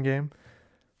play-in game.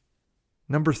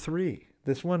 Number 3.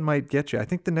 This one might get you. I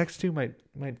think the next two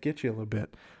might get you a little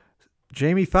bit.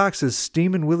 Jamie Foxx is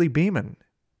Steamin' Willie Beeman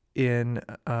in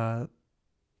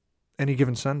Any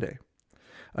Given Sunday.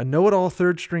 A know-it-all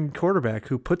third-string quarterback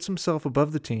who puts himself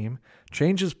above the team,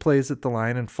 changes plays at the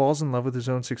line, and falls in love with his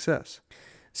own success.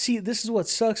 See, this is what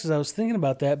sucks, is I was thinking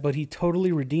about that, but he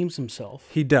totally redeems himself.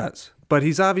 He does. But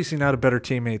he's obviously not a better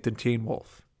teammate than Teen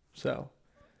Wolf. So,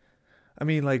 I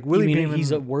mean, like, Willie Beeman...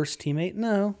 he's a worse teammate?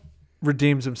 No.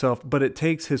 Redeems himself, but it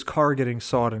takes his car getting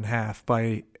sawed in half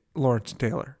by Lawrence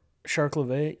Taylor. Shark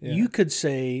LeVay, Yeah. You could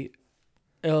say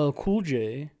LL Cool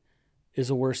J is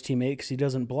a worse teammate because he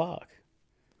doesn't block.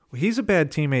 Well, he's a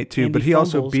bad teammate too, And but he he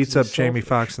also fumbles beats 'cause up he's Jamie selfish.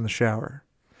 Foxx in the shower,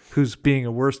 who's being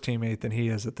a worse teammate than he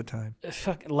is at the time.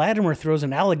 Fuck, Latimer throws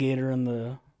an alligator in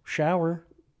the shower.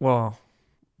 Well,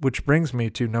 which brings me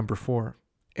to number 4.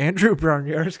 Andrew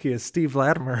Broniarski as Steve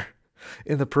Latimer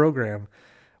in the program.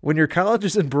 When your college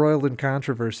is embroiled in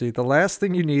controversy, the last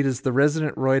thing you need is the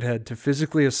resident roidhead to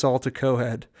physically assault a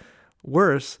co-head.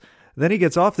 Worse, then he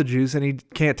gets off the juice and he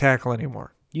can't tackle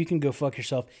anymore. You can go fuck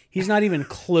yourself. He's not even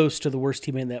close to the worst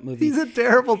teammate in that movie. He's a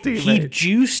terrible He teammate.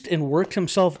 juiced and worked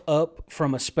himself up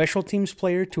from a special teams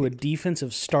player to a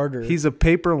defensive starter. He's a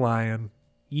paper lion.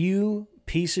 You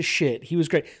piece of shit. He was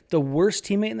great. The worst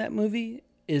teammate in that movie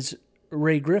is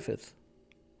Ray Griffith.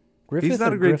 He's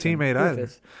not or a great Griffin? teammate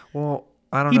Griffith. either. Well,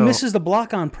 I don't He know. misses the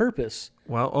block on purpose.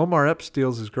 Well, Omar Epps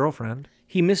steals his girlfriend.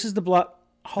 He misses the block.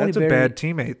 Holly That's a Berry, bad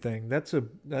teammate thing. That's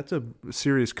a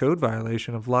serious code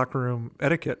violation of locker room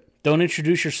etiquette. Don't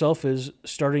introduce yourself as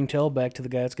starting tailback to the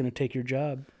guy that's going to take your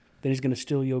job. Then he's going to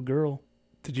steal your girl.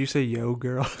 Did you say yo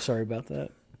girl? Sorry about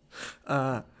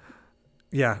that.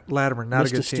 Yeah, Latimer, not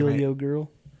Must a good steal teammate. your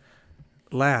girl.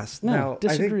 Last. No, now,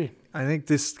 disagree. I think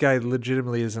this guy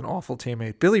legitimately is an awful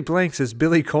teammate. Billy Blanks is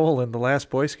Billy Cole in The Last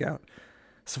Boy Scout.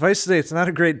 Suffice to say, it's not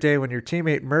a great day when your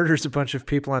teammate murders a bunch of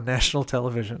people on national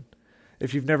television.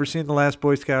 If you've never seen The Last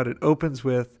Boy Scout, it opens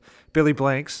with Billy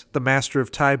Blanks, the master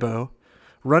of Tybo,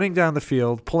 running down the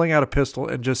field, pulling out a pistol,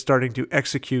 and just starting to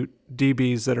execute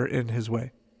DBs that are in his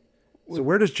way. So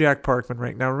where does Jack Parkman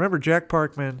rank? Now, remember, Jack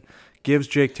Parkman gives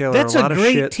Jake Taylor That's a lot of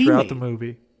great shit throughout teammate. the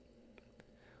movie.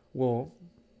 Well,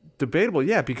 debatable,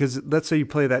 yeah, because let's say you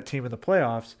play that team in the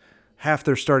playoffs, half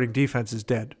their starting defense is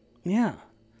dead. Yeah.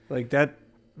 Like that.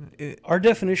 Our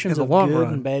definitions in the of long good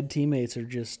run. and bad teammates are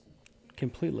just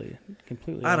completely.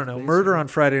 I don't off know. base. Murder on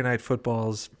Friday Night Football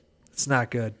it's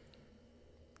not good.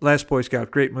 Last Boy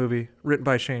Scout, great movie, written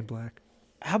by Shane Black.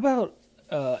 How about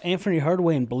Anthony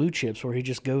Hardaway in Blue Chips, where he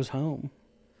just goes home?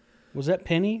 Was that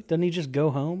Penny? Doesn't he just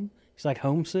go home? He's like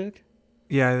homesick.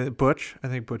 Yeah, Butch. I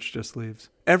think Butch just leaves.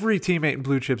 Every teammate in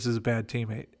Blue Chips is a bad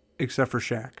teammate, except for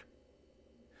Shaq.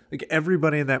 Like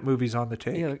everybody in that movie's on the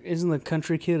take. Yeah, isn't the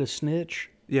country kid a snitch?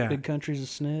 Yeah. Big Country's a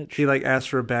snitch. He like asked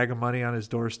for a bag of money on his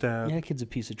doorstep. Yeah, that kid's a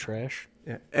piece of trash.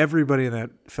 Yeah. Everybody in that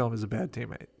film is a bad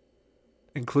teammate,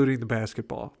 including the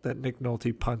basketball that Nick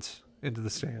Nolte punts into the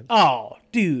stand. Oh,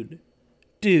 dude.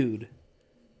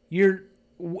 You're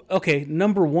okay.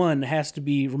 Number one has to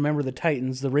be Remember the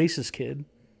Titans, the racist kid.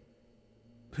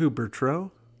 Who,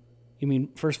 Bertrand? You mean,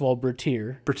 first of all,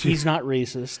 Bertier. Bertier. He's not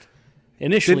racist.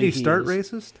 Initially, Didn't he start is.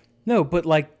 racist? No, but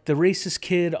like the racist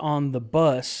kid on the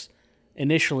bus.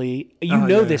 Initially,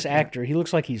 this yeah. actor. He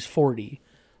looks like he's 40,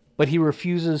 but he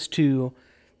refuses to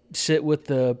sit with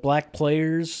the black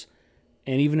players,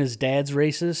 and even his dad's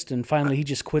racist. And finally, he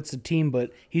just quits the team.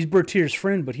 But he's Bertier's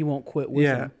friend, but he won't quit with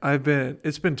him.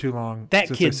 It's been too long. That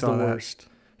since kid's I saw the that. worst.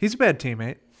 He's a bad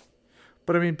teammate.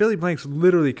 But I mean, Billy Blanks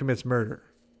literally commits murder.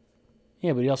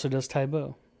 Yeah, but he also does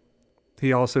Tybo.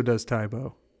 He also does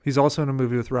Tybo. He's also in a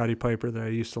movie with Roddy Piper that I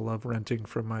used to love renting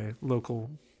from my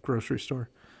local grocery store.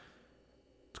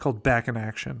 It's called Back in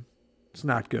Action. It's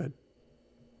not good.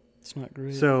 It's not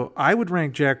great. So I would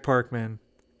rank Jack Parkman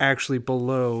actually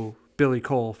below Billy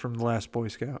Cole from The Last Boy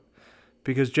Scout.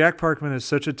 Because Jack Parkman is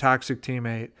such a toxic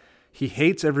teammate. He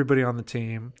hates everybody on the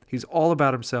team. He's all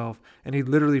about himself. And he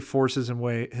literally forces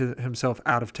himself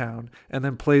out of town and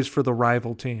then plays for the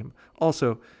rival team.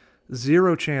 Also,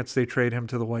 zero chance they trade him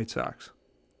to the White Sox.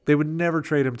 They would never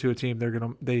trade him to a team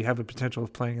they have a potential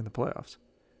of playing in the playoffs.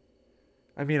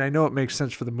 I mean, I know it makes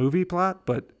sense for the movie plot,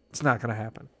 but it's not going to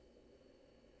happen.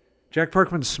 Jack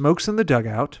Parkman smokes in the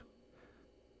dugout.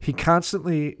 He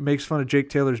constantly makes fun of Jake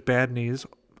Taylor's bad knees.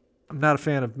 I'm not a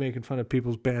fan of making fun of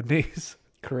people's bad knees.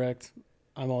 Correct.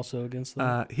 I'm also against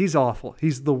that. He's awful.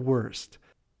 He's the worst.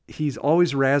 He's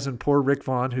always razzing poor Rick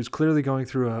Vaughn, who's clearly going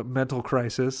through a mental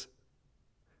crisis.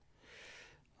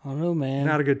 I don't know, man.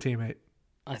 Not a good teammate.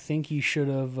 I think you should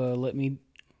have let me.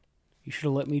 You should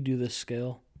have let me do this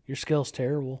scale. Your scale's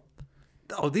terrible.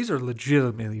 Oh, these are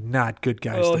legitimately not good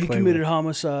guys Oh, to he play committed with.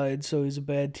 homicide, so he's a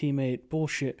bad teammate.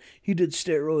 Bullshit. He did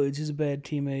steroids. He's a bad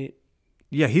teammate.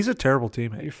 Yeah, he's a terrible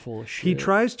teammate. You're full of shit. He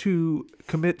tries to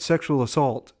commit sexual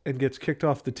assault and gets kicked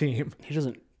off the team. He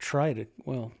doesn't try to.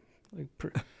 Well, like,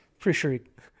 pretty sure he.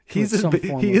 He commits some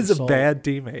form is of a assault. bad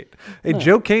teammate. Hey, No.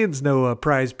 Joe Kane's no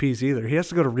prize piece either. He has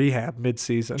to go to rehab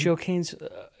mid-season. Joe Kane's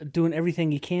doing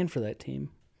everything he can for that team.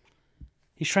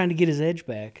 He's trying to get his edge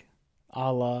back,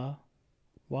 a la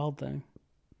Wild Thing.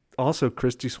 Also,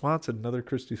 Christy Swanson, another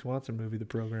Christy Swanson movie, The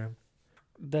Program.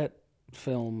 That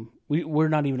film, we're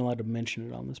not even allowed to mention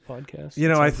it on this podcast. You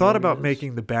know, That's I how thought good it about is.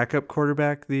 making the backup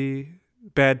quarterback the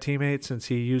bad teammate since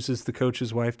he uses the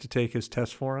coach's wife to take his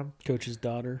test for him. Coach's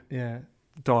daughter, Yeah.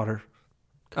 Daughter.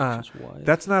 Coach's wife.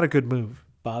 That's not a good move.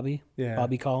 Bobby. Yeah.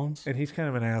 Bobby Collins. And he's kind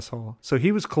of an asshole. So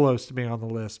he was close to being on the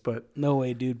list, but No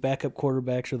way, dude. Backup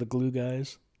quarterbacks are the glue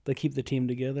guys. They keep the team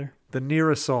together. the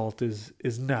near assault is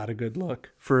not a good look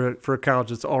for a college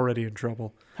that's already in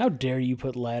trouble. How dare you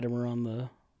put Latimer on the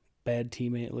bad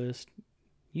teammate list?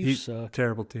 You He's suck.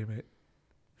 Terrible teammate.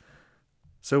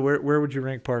 So where would you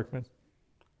rank Parkman?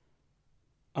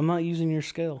 I'm not using your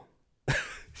scale.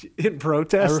 In I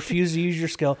protest? refuse to use your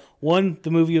scale. 1,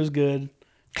 the movie was good.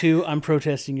 2, I'm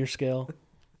protesting your scale.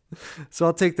 So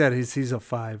I'll take that. He's a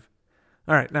 5.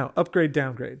 All right, now upgrade,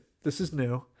 downgrade. This is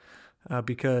new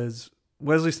because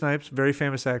Wesley Snipes, very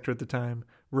famous actor at the time,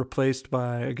 replaced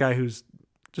by a guy who's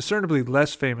discernibly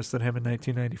less famous than him in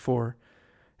 1994.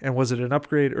 And was it an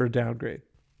upgrade or a downgrade?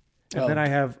 And then I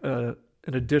have an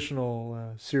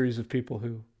additional series of people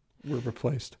who were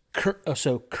replaced.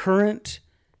 So current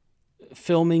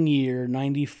filming year,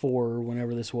 94,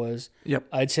 whenever this was, Yep.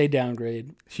 I'd say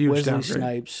downgrade. Huge Wesley downgrade.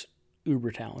 Snipes,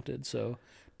 uber talented. So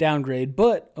downgrade.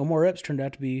 But Omar Epps turned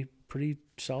out to be a pretty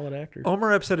solid actor.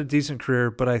 Omar Epps had a decent career,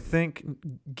 but I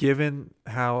think given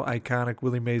how iconic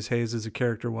Willie Mays Hayes as a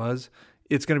character was,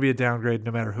 it's going to be a downgrade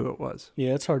no matter who it was.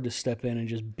 Yeah, it's hard to step in and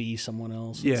just be someone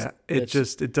else.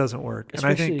 It doesn't work. And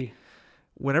I think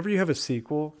whenever you have a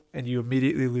sequel and you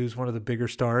immediately lose one of the bigger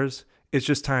stars, it's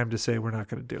just time to say we're not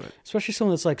going to do it. Especially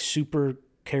someone that's like super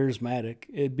charismatic.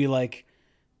 It'd be like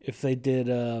if they did,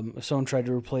 if someone tried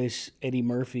to replace Eddie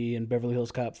Murphy in Beverly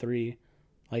Hills Cop 3.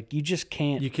 Like, you just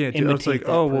can't. You can't do it. It's like,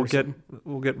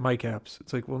 we'll get Mike Epps.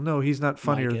 It's like, well, no, he's not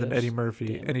funnier than Eddie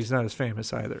Murphy, and he's not as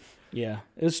famous either. Yeah,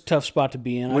 it's a tough spot to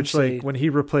be in. Which, like, when he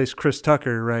replaced Chris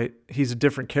Tucker, right? He's a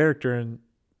different character in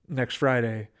Next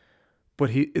Friday, but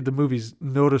the movie's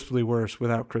noticeably worse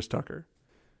without Chris Tucker.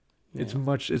 Yeah.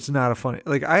 It's not a funny.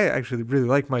 Like, I actually really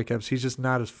like Mike Epps. He's just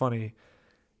not as funny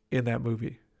in that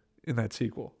movie, in that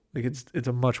sequel. Like, it's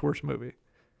a much worse movie.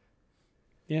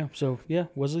 Yeah, so, yeah,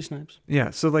 Wesley Snipes.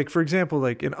 Yeah, so, like, for example,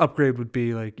 like, an upgrade would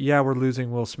be, like, yeah, we're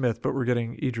losing Will Smith, but we're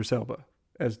getting Idris Elba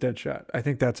as Deadshot. I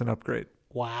think that's an upgrade.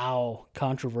 Wow,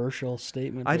 controversial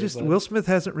statement. Will Smith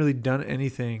hasn't really done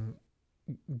anything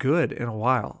good in a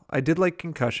while. I did like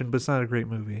Concussion, but it's not a great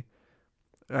movie.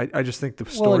 I just think the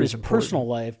story's well, in his important. Personal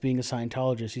life, being a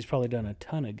Scientologist, he's probably done a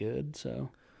ton of good, so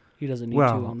he doesn't need to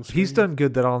on the screen. He's done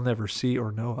good that I'll never see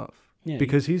or know of. Yeah,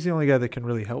 because he's the only guy that can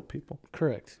really help people.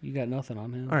 Correct. You got nothing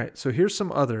on him. All right, so here's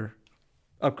some other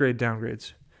upgrade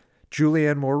downgrades.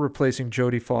 Julianne Moore replacing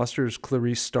Jodie Foster as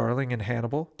Clarice Starling in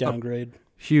Hannibal. Downgrade.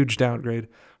 Huge downgrade.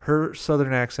 Her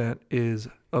southern accent is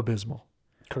abysmal.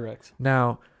 Correct.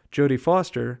 Now, Jodie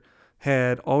Foster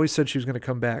had always said she was going to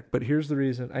come back, but here's the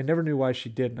reason. I never knew why she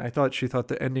didn't. I thought she thought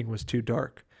the ending was too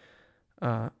dark.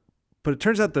 But it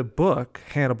turns out the book,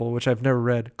 Hannibal, which I've never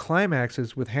read,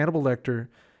 climaxes with Hannibal Lecter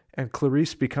and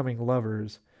Clarice becoming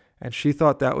lovers, and she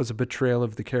thought that was a betrayal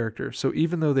of the character. So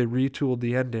even though they retooled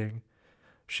the ending,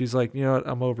 she's like, you know what,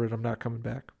 I'm over it, I'm not coming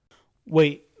back.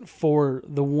 Wait, for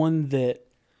the one that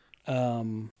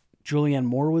Julianne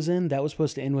Moore was in, that was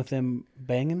supposed to end with them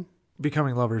banging?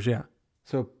 Becoming lovers, yeah.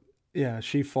 So, yeah,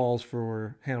 she falls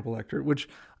for Hannibal Lecter, which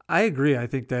I agree. I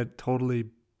think that totally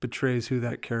betrays who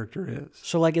that character is.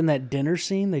 So, like in that dinner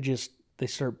scene, they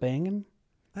start banging?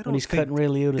 When he's cutting Ray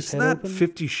Liotta's head open? It's not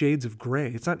 50 Shades of Grey.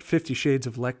 It's not 50 Shades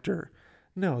of Lecter.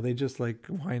 No, they just, like,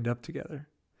 wind up together.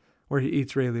 Where he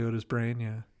eats Ray Liotta's brain,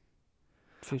 yeah.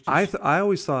 I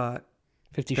always thought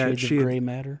 50 Shades of Grey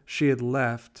matter. She had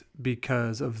left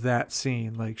because of that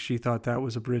scene. Like, she thought that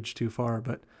was a bridge too far.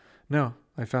 But no,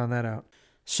 I found that out.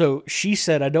 So she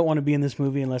said, I don't want to be in this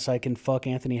movie unless I can fuck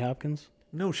Anthony Hopkins?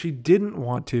 No, she didn't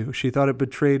want to. She thought it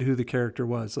betrayed who the character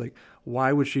was. Like,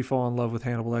 why would she fall in love with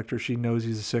Hannibal Lecter? She knows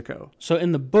he's a sicko. So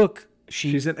in the book,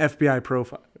 she's an FBI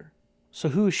profiler. So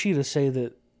who is she to say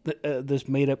that this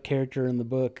made-up character in the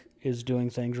book is doing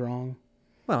things wrong?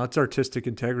 Well, it's artistic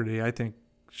integrity. I think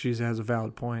she has a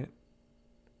valid point.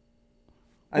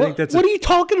 What are you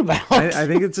talking about? I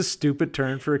think it's a stupid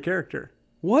turn for a character.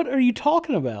 What are you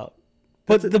talking about?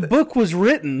 But the book was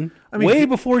written way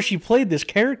before she played this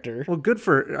character. Well, good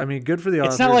for the author.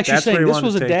 It's not like she's saying this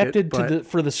was adapted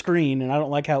for the screen, and I don't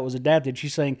like how it was adapted.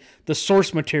 She's saying the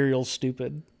source material's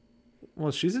stupid.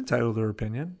 Well, she's entitled to her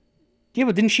opinion. Yeah,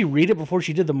 but didn't she read it before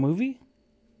she did the movie?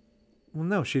 Well,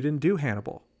 no, she didn't do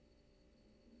Hannibal.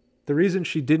 The reason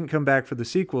she didn't come back for the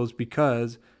sequel is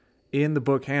because in the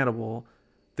book Hannibal,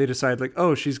 they decide like,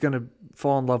 oh, she's going to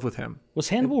fall in love with him. Was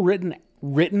Hannibal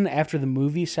written after the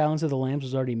movie Silence of the Lambs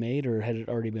was already made, or had it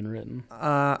already been written?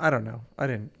 I don't know.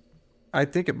 I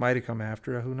think it might have come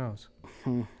after. Who knows?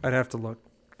 I'd have to look.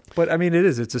 But I mean,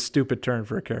 it's a stupid turn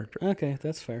for a character. Okay,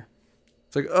 that's fair.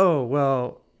 It's like, oh,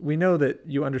 well, we know that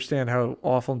you understand how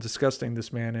awful and disgusting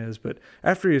this man is, but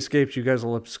after he escapes, you guys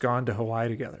will abscond to Hawaii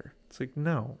together. It's like,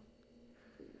 no.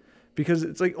 Because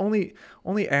it's like only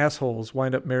assholes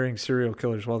wind up marrying serial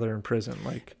killers while they're in prison.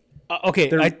 Like, okay,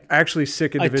 they're actually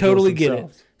sick individuals. I totally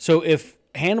themselves. Get it. So if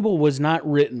Hannibal was not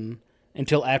written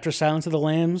until after Silence of the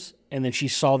Lambs, and then she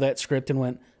saw that script and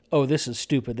went, "Oh, this is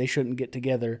stupid. They shouldn't get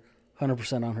together."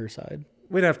 100% on her side.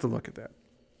 We'd have to look at that.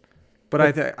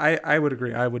 But I would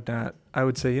agree. I would not. I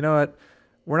would say, you know what?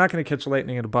 We're not going to catch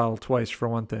lightning in a bottle twice for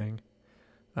one thing,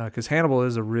 because Hannibal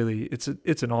is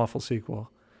it's an awful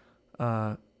sequel.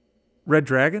 Red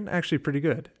Dragon, actually pretty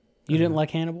good. You didn't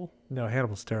like Hannibal? No,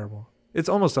 Hannibal's terrible. It's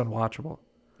almost unwatchable.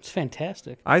 It's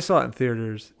fantastic. I saw it in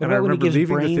theaters, and I remember when he gives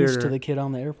leaving the theater to the kid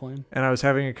on the airplane. And I was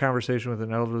having a conversation with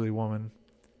an elderly woman,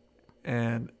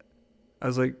 and I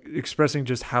was like expressing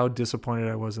just how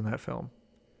disappointed I was in that film,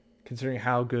 considering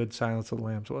how good Silence of the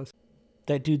Lambs was.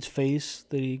 That dude's face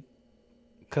that he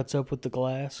cuts up with the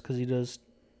glass because he does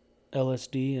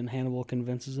LSD and Hannibal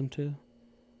convinces him to.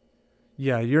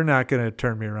 Yeah, you're not going to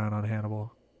turn me around on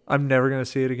Hannibal. I'm never going to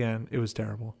see it again. It was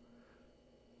terrible.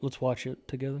 Let's watch it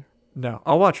together. No,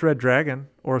 I'll watch Red Dragon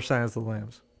or Silence of the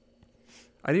Lambs.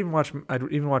 I'd even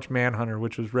watch Manhunter,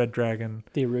 which was Red Dragon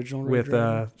The original Red with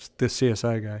Dragon? the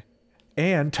CSI guy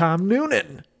and Tom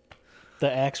Noonan.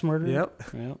 The axe murder? Yep.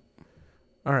 Yep.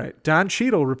 All right, Don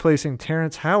Cheadle replacing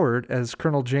Terrence Howard as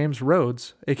Colonel James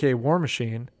Rhodes, aka War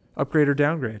Machine. Upgrade or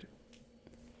downgrade?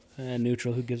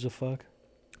 Neutral. Who gives a fuck?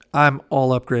 I'm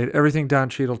all upgrade. Everything Don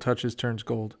Cheadle touches turns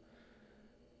gold.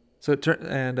 So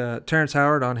Terrence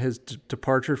Howard on his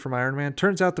departure from Iron Man.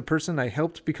 Turns out the person I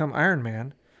helped become Iron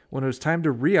Man, when it was time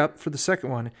to re-up for the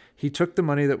second one, he took the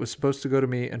money that was supposed to go to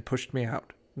me and pushed me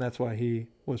out. And that's why he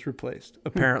was replaced,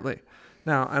 apparently.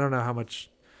 Now, I don't know how much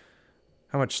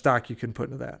stock you can put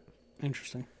into that.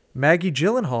 Interesting. Maggie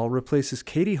Gyllenhaal replaces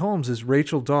Katie Holmes as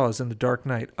Rachel Dawes in The Dark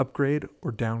Knight. Upgrade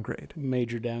or downgrade?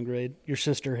 Major downgrade. Your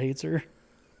sister hates her.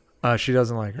 She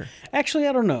doesn't like her. Actually,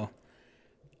 I don't know.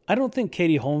 I don't think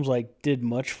Katie Holmes did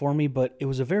much for me, but it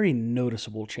was a very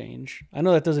noticeable change. I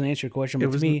know that doesn't answer your question,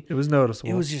 but to me, it was noticeable.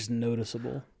 it was just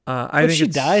noticeable. I think she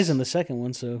dies in the second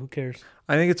one, so who cares?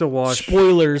 I think it's a wash.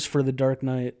 Spoilers for The Dark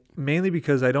Knight. Mainly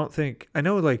because I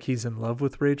know he's in love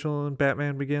with Rachel in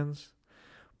Batman Begins,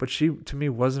 but she to me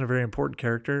wasn't a very important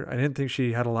character. I didn't think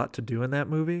she had a lot to do in that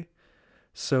movie.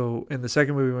 So in the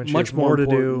second movie, when she Much has more to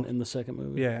do in the second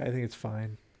movie. yeah, I think it's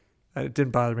fine. It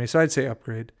didn't bother me, so I'd say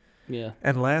upgrade. Yeah.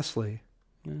 And lastly,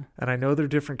 and I know they're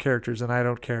different characters, and I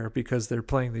don't care because they're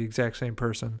playing the exact same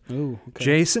person. Ooh, okay.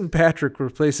 Jason Patrick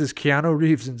replaces Keanu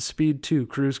Reeves in Speed 2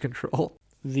 Cruise Control.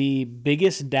 The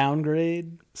biggest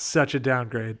downgrade. Such a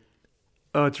downgrade.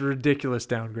 Oh, it's a ridiculous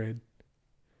downgrade.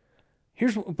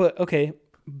 Okay.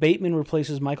 Bateman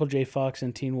replaces Michael J. Fox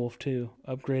in Teen Wolf 2.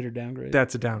 Upgrade or downgrade?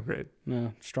 That's a downgrade.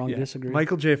 No, strong disagree.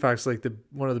 Michael J. Fox is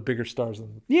one of the bigger stars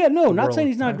in not saying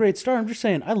he's not a great star. I'm just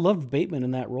saying I loved Bateman in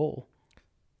that role.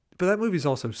 But that movie's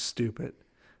also stupid.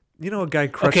 You know, a guy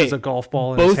crushes a golf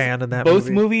ball in his hand in that movie? Both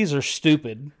movie? movies are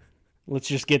stupid. Let's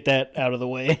just get that out of the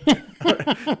way.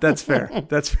 That's fair.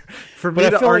 That's for me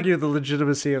to argue the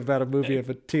legitimacy about a movie of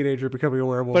a teenager becoming a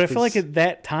werewolf. But I feel like at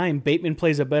that time, Bateman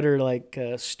plays a better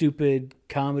stupid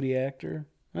comedy actor.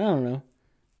 I don't know.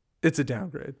 It's a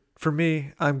downgrade. For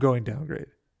me, I'm going downgrade.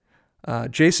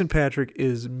 Jason Patrick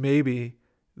is maybe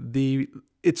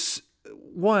it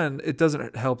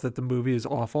doesn't help that the movie is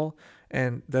awful,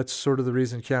 and that's sort of the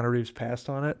reason Keanu Reeves passed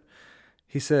on it.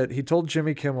 He told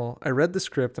Jimmy Kimmel, I read the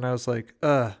script and I was like,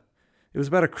 it was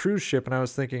about a cruise ship, and I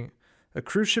was thinking, a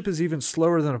cruise ship is even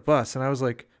slower than a bus, and I was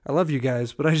like, I love you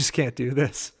guys, but I just can't do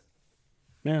this.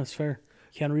 Yeah, that's fair.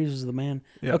 Keanu Reeves is the man.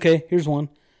 Yeah. Okay, here's one.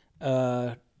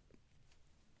 I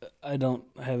don't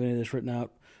have any of this written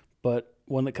out, but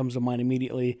one that comes to mind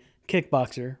immediately.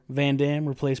 Kickboxer. Van Damme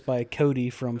replaced by Cody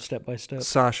from Step by Step.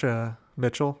 Sasha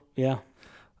Mitchell. Yeah.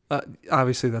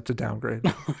 Obviously, that's a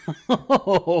downgrade.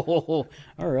 All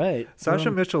right. Sasha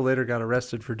Mitchell later got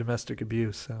arrested for domestic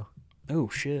abuse, so. Oh,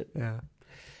 shit. Yeah.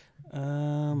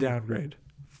 Downgrade.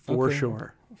 For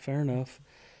sure. Fair enough.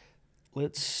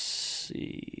 Let's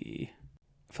see.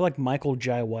 I feel like Michael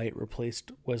Jai White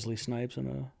replaced Wesley Snipes in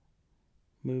a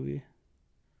movie.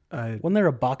 Wasn't there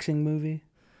a boxing movie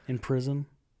in prison?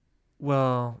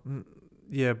 Well,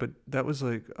 yeah, but that was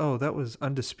that was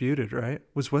Undisputed, right?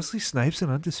 Was Wesley Snipes in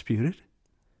Undisputed?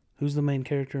 Who's the main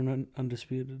character in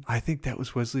Undisputed? I think that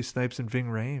was Wesley Snipes and Ving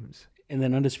Rhames. And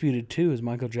then Undisputed 2 is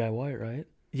Michael Jai White, right?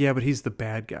 Yeah, but he's the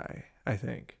bad guy, I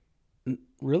think.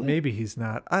 Really? Maybe he's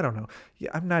not. I don't know.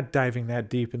 Yeah, I'm not diving that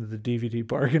deep into the DVD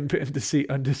bargain bin to see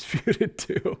Undisputed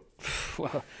 2.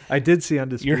 Well, I did see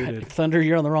Undisputed. Thunder,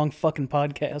 you're on the wrong fucking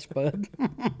podcast, bud.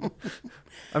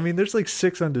 I mean, there's 6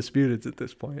 Undisputeds at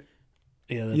this point.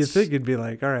 Yeah, You'd think it'd be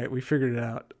like, all right, we figured it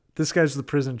out. This guy's the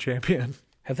prison champion.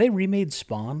 Have they remade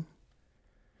Spawn?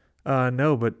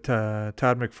 No, but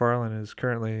Todd McFarlane is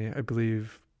currently, I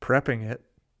believe, prepping it.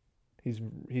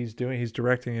 He's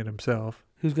directing it himself.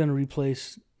 Who's going to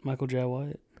replace Michael Jai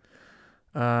White?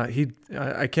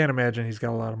 I can't imagine he's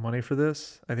got a lot of money for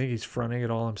this. I think he's fronting it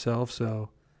all himself, so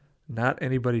not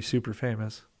anybody super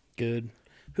famous. Good.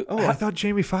 I thought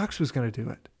Jamie Foxx was going to do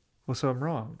it. Well, so I'm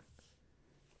wrong.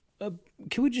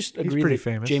 Can we just agree pretty that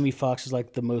famous. Jamie Foxx is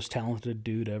the most talented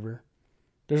dude ever?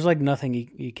 There's nothing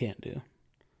he can't do.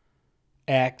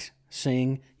 Act,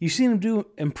 sing. You seen him do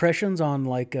impressions on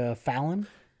Fallon?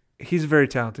 He's a very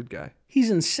talented guy. He's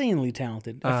insanely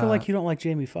talented. I feel like you don't like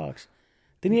Jamie Foxx.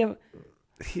 Didn't he have?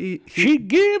 She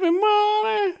give me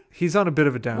money. He's on a bit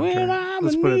of a downturn. When I'm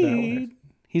Let's in put it that need. way.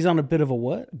 He's on a bit of a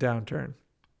what? Downturn.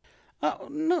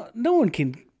 No one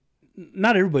can.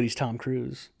 Not everybody's Tom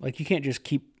Cruise. You can't just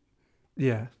keep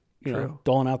Yeah,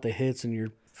 doling out the hits in your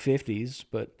 50s.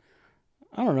 But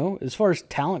I don't know. As far as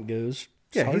talent goes,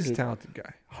 Yeah, hard he's a to- talented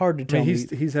guy. Hard to I tell mean,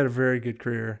 me. he's had a very good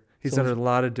career. He's So done is- a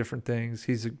lot of different things.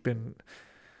 He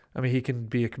can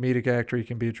be a comedic actor. He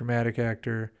can be a dramatic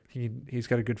actor. He's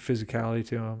got a good physicality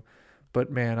to him.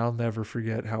 But man, I'll never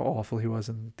forget how awful he was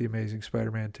in The Amazing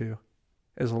Spider-Man 2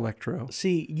 as Electro.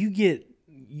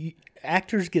 See,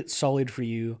 actors get sullied for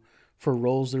you for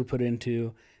roles they're put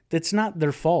into. That's not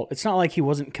their fault. It's not like he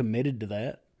wasn't committed to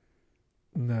that.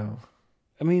 No.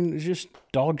 I mean, it's just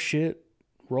dog shit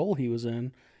role he was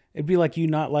in. It'd be like you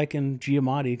not liking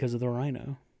Giamatti because of the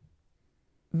Rhino.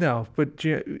 No, but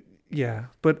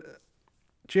but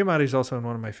Giamatti's also in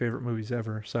one of my favorite movies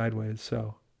ever, Sideways,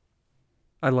 so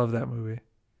I love that movie.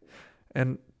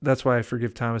 And that's why I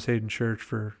forgive Thomas Hayden Church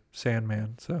for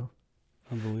Sandman, so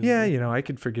Unbelievable. yeah, I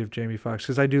could forgive Jamie Foxx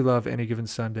because I do love Any Given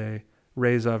Sunday.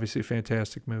 Ray's obviously a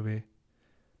fantastic movie.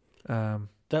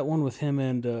 That one with him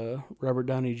and Robert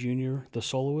Downey Jr., The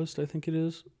Soloist, I think it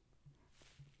is,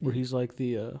 where he's like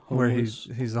the where homeless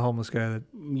he's the homeless guy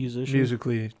that musician.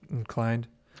 musically inclined.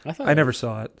 thought I never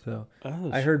saw it, so that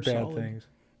was I heard bad solid. things.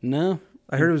 No,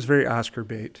 I heard it was a very Oscar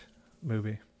bait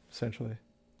movie, essentially.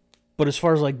 but as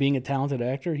far as like being a talented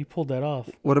actor, he pulled that off.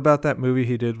 What about that movie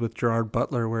he did with Gerard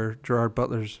Butler where Gerard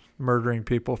Butler's murdering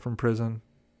people from prison?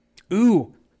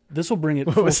 Ooh, this will bring it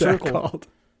What full was circle. that called?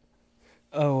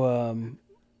 Oh,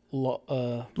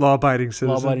 Law-Abiding Citizen.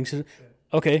 law-abiding citizen.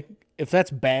 Okay, if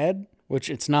that's bad, which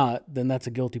it's not, then that's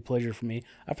a guilty pleasure for me.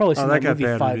 I've probably seen that that got movie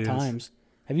bad 5 reviews. times.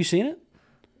 Have you seen it?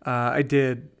 I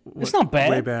did. It's not bad.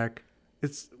 Way back.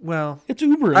 It's It's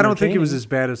uber. I don't think it was entertaining. as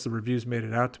bad as the reviews made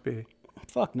it out to be.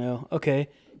 Fuck no. Okay,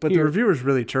 But Here. the reviewers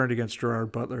really turned against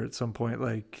Gerard Butler at some point.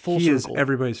 Like Full he is circle.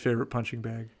 everybody's favorite punching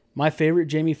bag. my favorite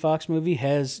Jamie Foxx movie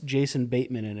has Jason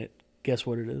Bateman in it. Guess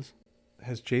what it is?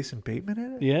 Has Jason Bateman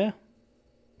in it? Yeah,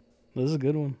 this is a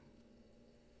good one.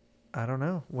 I don't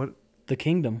know. What? The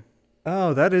Kingdom.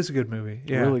 Oh, that is a good movie.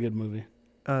 Yeah. Really good movie.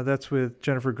 That's with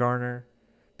Jennifer Garner.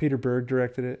 Peter Berg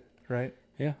directed it, right?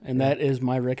 Yeah, and that is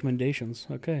my recommendations.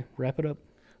 Okay, wrap it up.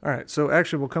 All right. So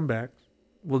actually, we'll come back.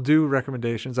 We'll do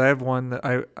recommendations. I have one that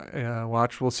I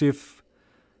watched. We'll see if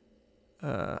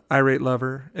Irate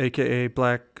Lover, a.k.a.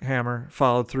 Black Hammer,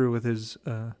 followed through with his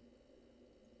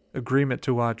agreement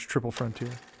to watch Triple Frontier.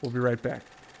 We'll be right back.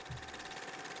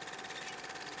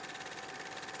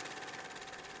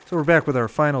 So we're back with our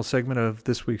final segment of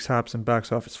this week's Hops and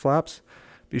Box Office Flops.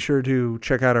 Be sure to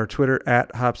check out our Twitter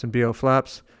at Hops and BO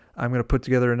Flops. I'm going to put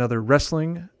together another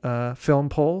wrestling film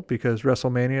poll because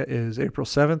WrestleMania is April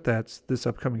 7th. That's this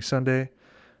upcoming Sunday.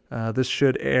 This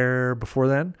should air before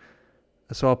then.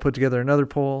 So I'll put together another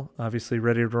poll. Obviously,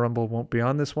 Ready to Rumble won't be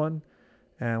on this one.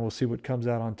 And we'll see what comes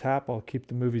out on top. I'll keep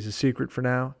the movies a secret for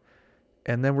now.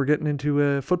 And then we're getting into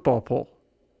a football poll.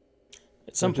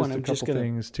 At some point, a couple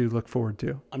things to look forward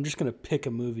to. I'm just gonna pick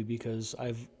a movie because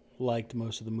I've liked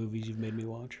most of the movies you've made me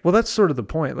watch. Well, that's sort of the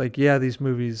point. Like, yeah, these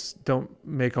movies don't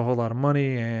make a whole lot of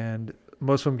money, and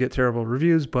most of them get terrible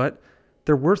reviews, but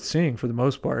they're worth seeing for the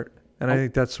most part. And I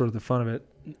think that's sort of the fun of it.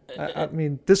 I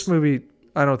mean, this movie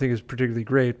I don't think is particularly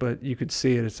great, but you could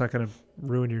see it. It's not going to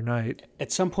ruin your night.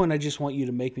 At some point, I just want you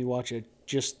to make me watch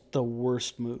just the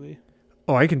worst movie.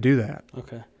 Oh, I can do that.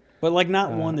 Okay, but like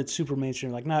not one that's super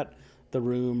mainstream, like not The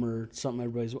Room or something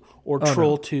everybody's, or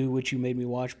Troll 2, which you made me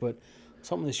watch, but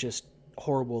something that's just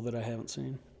horrible that I haven't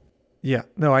seen. Yeah,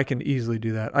 no, I can easily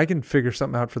do that. I can figure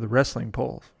something out for the wrestling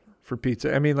poll for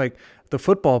pizza. I mean, like the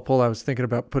football poll, I was thinking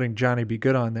about putting Johnny Be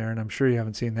Good on there, and I'm sure you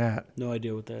haven't seen that. No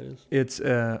idea what that is. It's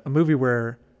a movie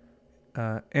where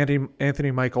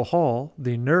Anthony Michael Hall,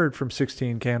 the nerd from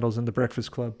 16 Candles and The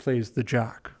Breakfast Club, plays the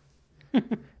jock.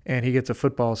 And he gets a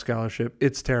football scholarship.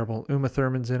 It's terrible. Uma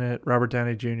Thurman's in it. Robert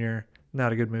Downey Jr.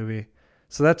 Not a good movie.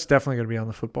 So that's definitely going to be on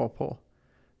the football poll.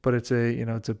 But it's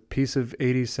a piece of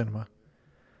 80s cinema.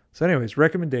 So anyways,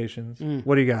 recommendations.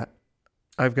 What do you got?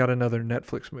 I've got another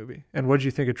Netflix movie. And what did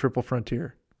you think of Triple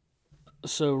Frontier?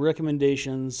 So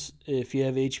recommendations, if you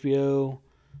have HBO,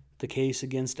 The Case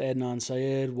Against Adnan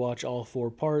Syed, watch all 4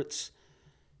 parts.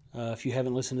 If you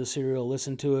haven't listened to Serial,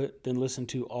 listen to it. Then listen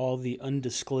to all the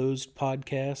Undisclosed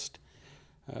podcast.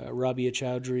 Rabia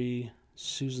Chowdhury,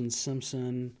 Susan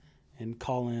Simpson, and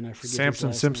Colin, I forget his Samson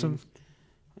last Simpson? name.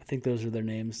 I think those are their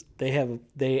names.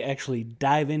 They actually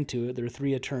dive into it. They're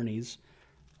 3 attorneys.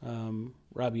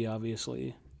 Rabia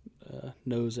obviously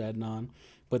knows Adnan,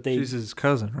 but She's his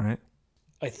cousin, right?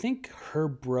 I think her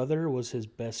brother was his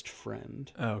best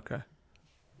friend. Oh, okay.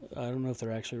 I don't know if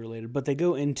they're actually related, but they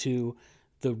go into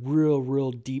the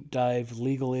real deep dive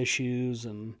legal issues,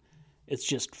 and it's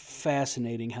just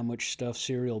fascinating how much stuff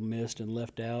Serial missed and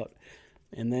left out.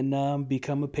 And then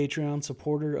become a Patreon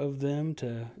supporter of them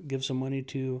to give some money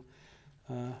to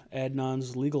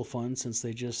Adnan's legal fund, since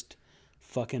they just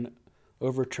fucking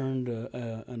overturned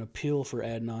an appeal for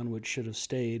Adnan, which should have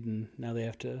stayed, and now they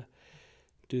have to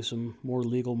do some more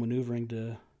legal maneuvering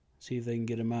to see if they can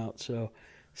get him out. So,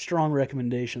 strong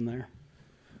recommendation there.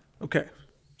 Okay.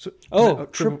 So,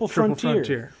 Triple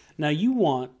Frontier. Now you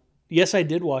want? Yes, I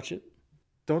did watch it.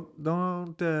 Don't.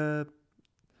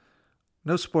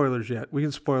 No spoilers yet. We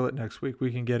can spoil it next week.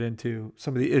 We can get into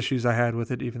some of the issues I had with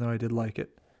it, even though I did like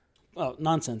it. Oh,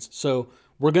 nonsense. So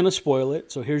we're going to spoil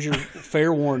it. So here's your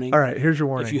fair warning. All right, here's your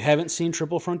warning. If you haven't seen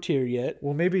Triple Frontier yet.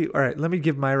 Well, maybe. All right, let me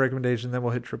give my recommendation, then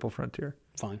we'll hit Triple Frontier.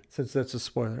 Fine. Since that's a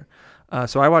spoiler.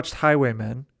 So I watched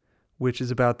Highwaymen, which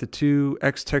is about the two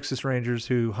ex-Texas Rangers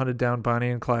who hunted down Bonnie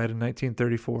and Clyde in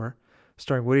 1934,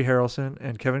 starring Woody Harrelson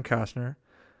and Kevin Costner.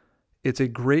 It's a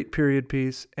great period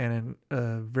piece and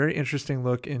a very interesting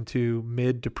look into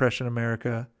mid-Depression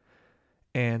America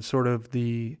and sort of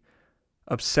the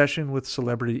obsession with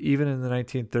celebrity, even in the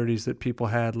 1930s, that people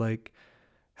had, like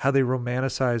how they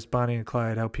romanticized Bonnie and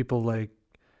Clyde, how people like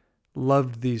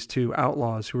loved these two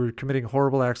outlaws who were committing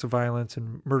horrible acts of violence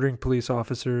and murdering police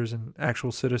officers and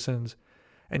actual citizens,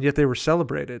 and yet they were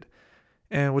celebrated.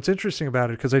 And what's interesting about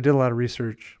it, because I did a lot of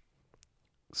research,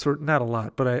 not a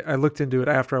lot, but I looked into it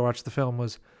after I watched the film,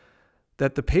 was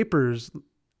that the papers,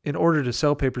 in order to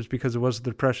sell papers because it was the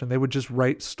Depression, they would just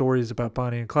write stories about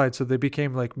Bonnie and Clyde. So they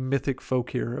became like mythic folk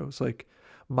heroes, like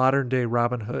modern day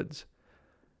Robin Hoods.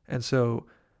 And so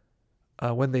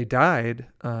when they died,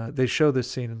 they show this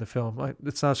scene in the film.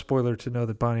 It's not a spoiler to know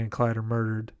that Bonnie and Clyde are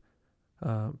murdered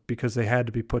because they had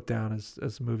to be put down, as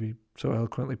the movie so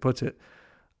eloquently puts it.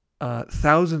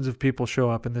 Thousands of people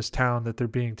show up in this town that they're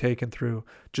being taken through,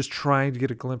 just trying to get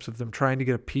a glimpse of them, trying to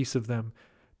get a piece of them,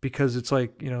 because it's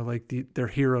like, their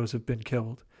heroes have been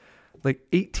killed. Like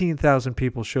 18,000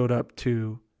 people showed up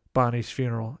to Bonnie's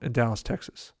funeral in Dallas,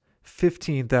 Texas.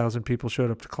 15,000 people showed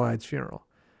up to Clyde's funeral.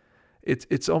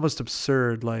 It's almost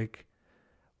absurd, like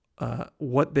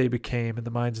what they became in the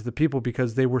minds of the people,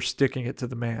 because they were sticking it to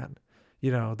the man.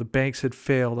 The banks had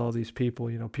failed all these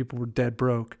people. People were dead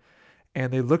broke.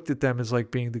 And they looked at them as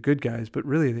like being the good guys, but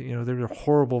really, they were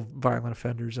horrible, violent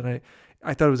offenders. And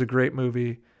I thought it was a great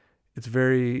movie. It's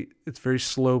very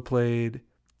slow played.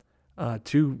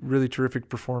 Two really terrific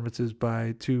performances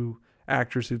by two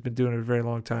actors who've been doing it a very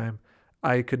long time.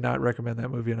 I could not recommend that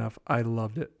movie enough. I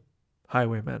loved it.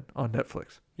 Highwaymen on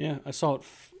Netflix. Yeah, I saw it.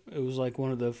 It was like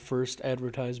one of the first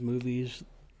advertised movies.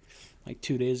 Like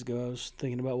 2 days ago, I was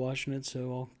thinking about watching it,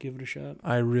 so I'll give it a shot.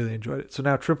 I really enjoyed it. So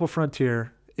now Triple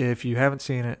Frontier. If you haven't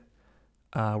seen it,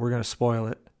 we're going to spoil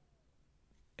it.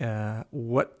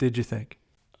 What did you think?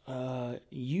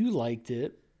 You liked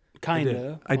it, kind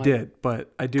of. I did,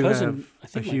 but I do have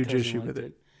a huge issue with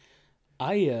it.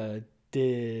 I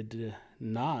did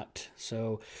not.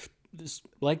 So,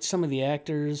 liked some of the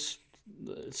actors.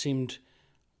 It seemed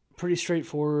pretty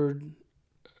straightforward.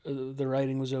 The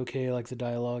writing was okay, like the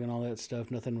dialogue and all that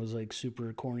stuff. Nothing was like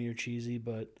super corny or cheesy,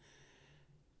 but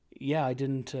yeah, I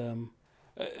didn't...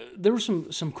 there was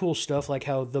some cool stuff, like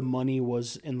how the money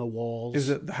was in the walls. Is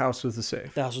it the house with the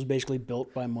safe? The house was basically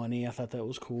built by money. I thought that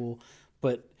was cool.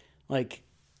 But, like,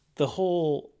 the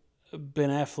whole Ben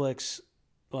Affleck's,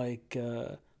 like,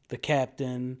 the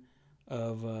captain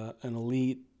of an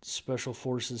elite special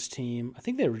forces team. I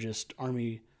think they were just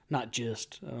Army, not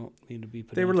just. I don't need to be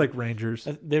put. They were like Rangers.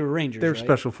 They were Rangers. They were right?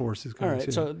 special forces. All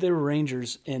right, so they were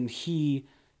Rangers, and he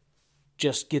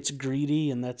just gets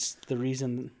greedy, and that's the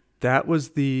reason. That was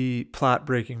the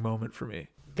plot-breaking moment for me,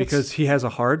 because he has a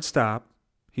hard stop.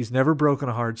 He's never broken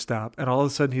a hard stop, and all of a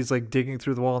sudden he's like digging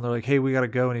through the wall, and they're like, "Hey, we got to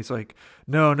go," and he's like,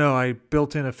 "No, I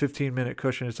built in a 15-minute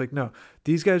cushion." It's like, no,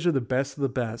 these guys are the best of the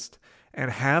best, and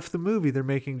half the movie they're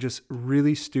making just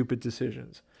really stupid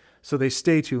decisions, so they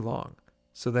stay too long.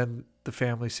 So then the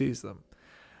family sees them.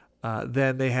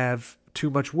 Then they have too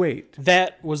much weight.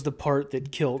 That was the part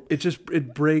that killed.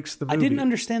 It breaks the movie. I didn't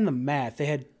understand the math. They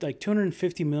had like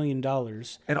 $250 million.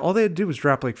 And all they had to do was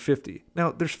drop like 50.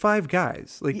 Now, there's 5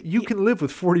 guys. Like, you can live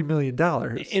with $40 million.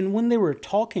 And when they were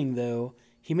talking, though,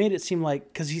 he made it seem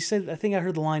like, because he said, I think I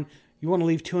heard the line, "You want to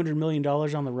leave $200 million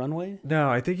on the runway?" No,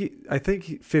 I think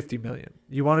 $50 million.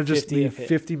 You want to just leave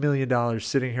 $50 million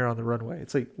sitting here on the runway.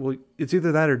 It's like, well, it's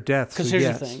either that or death. Because here's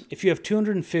the thing. If you have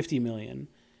 $250 million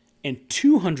and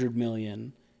 $200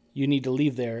 million you need to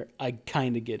leave there, I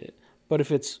kind of get it. But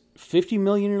if it's $50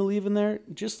 million you're leaving there,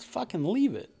 just fucking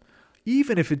leave it.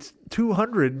 Even if it's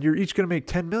 200 and you're each going to make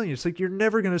 10 million, it's like you're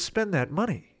never going to spend that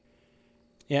money.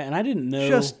 Yeah, and I didn't know.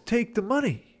 Just take the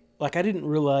money. Like, I didn't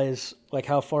realize like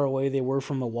how far away they were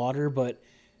from the water, but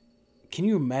can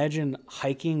you imagine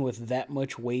hiking with that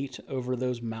much weight over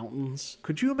those mountains?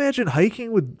 Could you imagine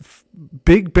hiking with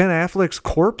big Ben Affleck's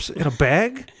corpse in a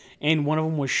bag? And one of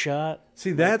them was shot.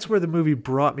 See, that's where the movie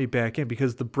brought me back in,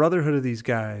 because the brotherhood of these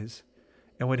guys,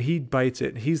 and when he bites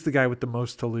it, and he's the guy with the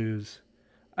most to lose,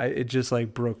 it just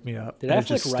like broke me up. Did And it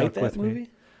just Affleck write stuck with that me.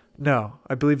 movie? No,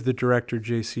 I believe the director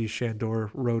J.C. Shandor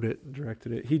wrote it and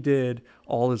directed it. He did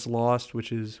All Is Lost,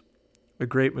 which is a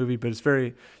great movie, but it's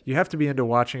very, you have to be into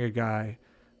watching a guy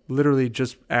literally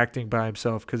just acting by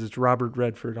himself, because it's Robert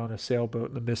Redford on a sailboat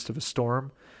in the midst of a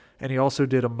storm. And he also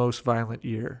did A Most Violent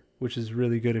Year, which is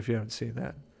really good if you haven't seen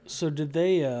that. So did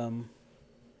they?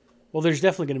 Well, there's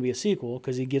definitely going to be a sequel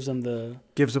because he gives them the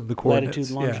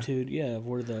coordinates. latitude, longitude, of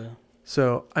where the.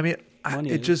 So I mean, money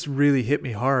it is. just really hit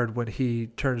me hard when he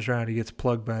turns around, he gets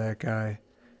plugged by that guy,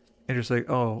 and just like,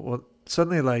 oh, well,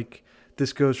 suddenly like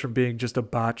this goes from being just a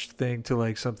botched thing to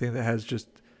like something that has just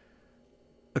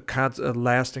a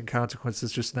lasting consequence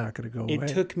that's just not going to go away. It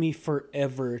took me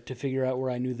forever to figure out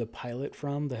where I knew the pilot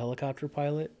from, the helicopter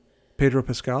pilot. Pedro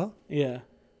Pascal. Yeah,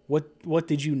 what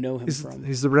did you know him from?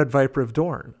 He's the Red Viper of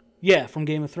Dorne. Yeah, from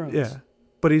Game of Thrones. Yeah,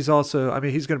 but he's also, I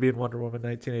mean, he's going to be in Wonder Woman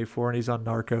 1984, and he's on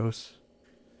Narcos.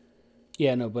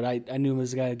 Yeah, no, but I knew him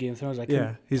as the guy in Game of Thrones.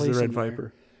 He's the Red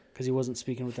Viper. Because he wasn't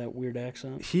speaking with that weird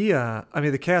accent. I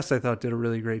mean, the cast I thought did a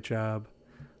really great job.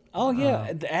 Oh,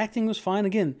 yeah. The acting was fine.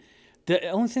 Again, the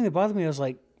only thing that bothered me, I was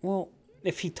like, well,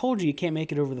 if he told you can't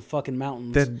make it over the fucking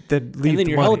mountains, then leave and then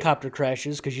your money. helicopter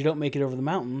crashes because you don't make it over the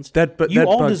mountains, you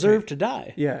all deserve to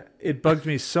die. Yeah, it bugged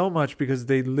me so much because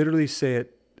they literally say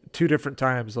it 2 different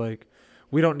times, like,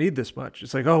 we don't need this much.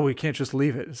 It's like, oh, we can't just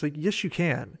leave it. It's like, yes, you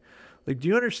can. Like, do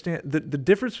you understand the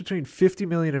difference between 50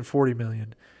 million and 40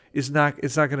 million is not,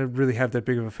 it's not going to really have that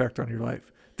big of an effect on your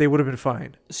life. They would have been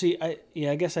fine. See,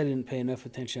 I guess I didn't pay enough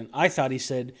attention. I thought he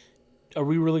said, are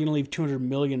we really going to leave $200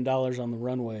 million on the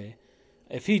runway?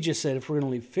 If he just said, if we're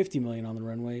going to leave $50 million on the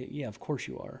runway, yeah, of course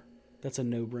you are. That's a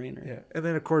no-brainer. Yeah. And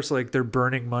then, of course, like, they're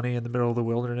burning money in the middle of the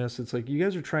wilderness. It's like, you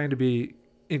guys are trying to be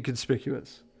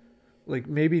inconspicuous. Like,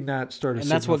 maybe not start a And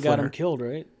that's signal what got flare. him killed,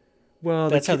 right? Well,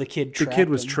 that's how the kid tracked The kid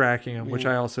was him. tracking him, which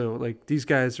Yeah. I also, like, these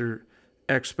guys are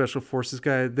ex-special forces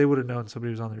guys. They would have known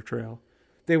somebody was on their trail.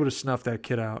 They would have snuffed that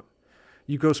kid out.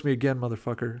 You ghost me again,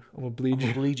 motherfucker. I'm going to bleed I'm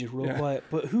gonna you. bleed you real Yeah. quiet.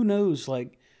 But who knows?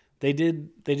 Like, they did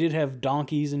have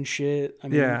donkeys and shit. I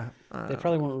mean, Yeah. they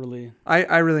probably weren't really.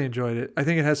 I really enjoyed it. I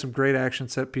think it has some great action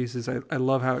set pieces. I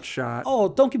love how it's shot. Oh,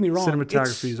 don't get me wrong.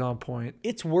 Cinematography is on point.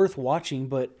 It's worth watching,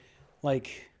 but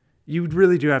like, You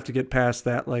really do have to get past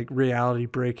that like reality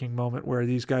breaking moment where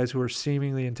these guys who are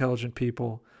seemingly intelligent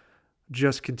people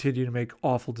just continue to make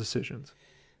awful decisions.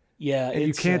 yeah, And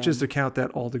you can't just account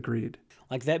that all to greed.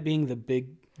 like that being the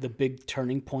big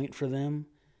turning point for them.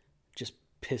 Just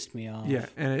pissed me off. Yeah,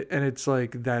 and it's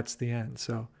like that's the end.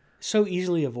 So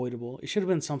easily avoidable. It should have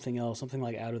been something else, something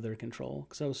like out of their control,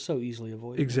 because that was so easily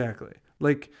avoidable. exactly.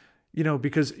 Like, you know,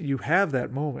 because you have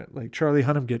that moment, like Charlie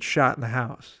Hunnam gets shot in the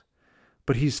house,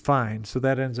 but he's fine, so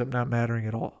that ends up not mattering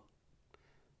at all.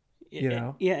 You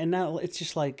know? Yeah, and now it's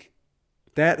just like,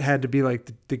 That had to be like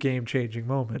the game-changing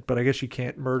moment, but I guess you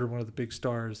can't murder one of the big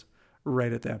stars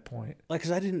right at that point. like,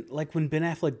 because I didn't like when Ben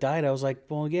Affleck died. I was like,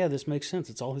 well, yeah, this makes sense.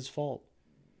 It's all his fault.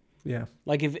 Yeah.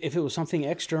 Like if it was something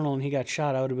external and he got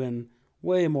shot, I would have been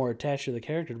way more attached to the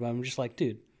character. But I'm just like,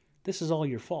 dude, this is all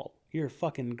your fault. You're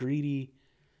fucking greedy.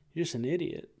 You're just an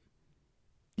idiot.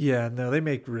 Yeah, no, they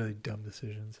make really dumb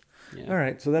decisions. Yeah. All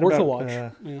right, so that Worth about a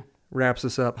watch. Yeah. wraps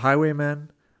us up. Highwaymen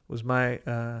was my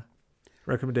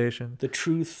recommendation. The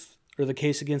Truth or the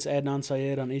Case Against Adnan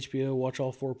Syed on HBO. Watch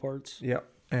all 4 parts. Yep.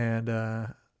 And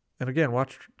again,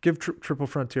 give Triple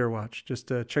Frontier a watch. Just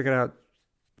check it out.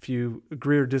 If you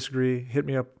agree or disagree, hit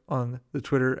me up on the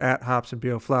Twitter at Hops and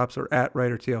BO Flops or at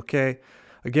WriterTLK.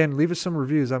 Again, leave us some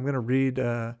reviews. I'm going to read.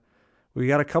 We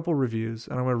got a couple reviews,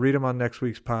 and I'm going to read them on next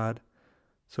week's pod.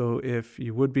 So if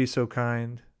you would be so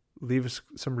kind, leave us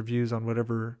some reviews on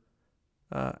whatever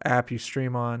app you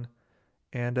stream on,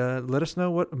 and let us know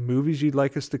what movies you'd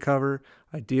like us to cover,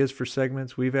 ideas for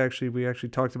segments. We actually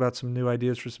talked about some new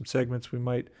ideas for some segments. We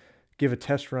might give a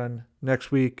test run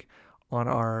next week on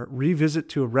our revisit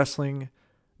to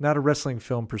not a wrestling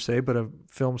film per se, but a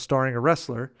film starring a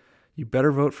wrestler. You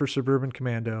better vote for Suburban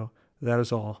Commando. That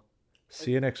is all.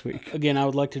 See you next week. Again, I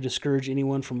would like to discourage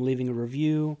anyone from leaving a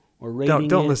review or rating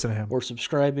Don't it listen to him. or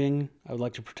subscribing. I would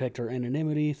like to protect our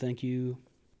anonymity. Thank you.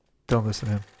 Don't listen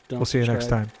to him. Don't We'll see you next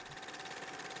subscribe. time.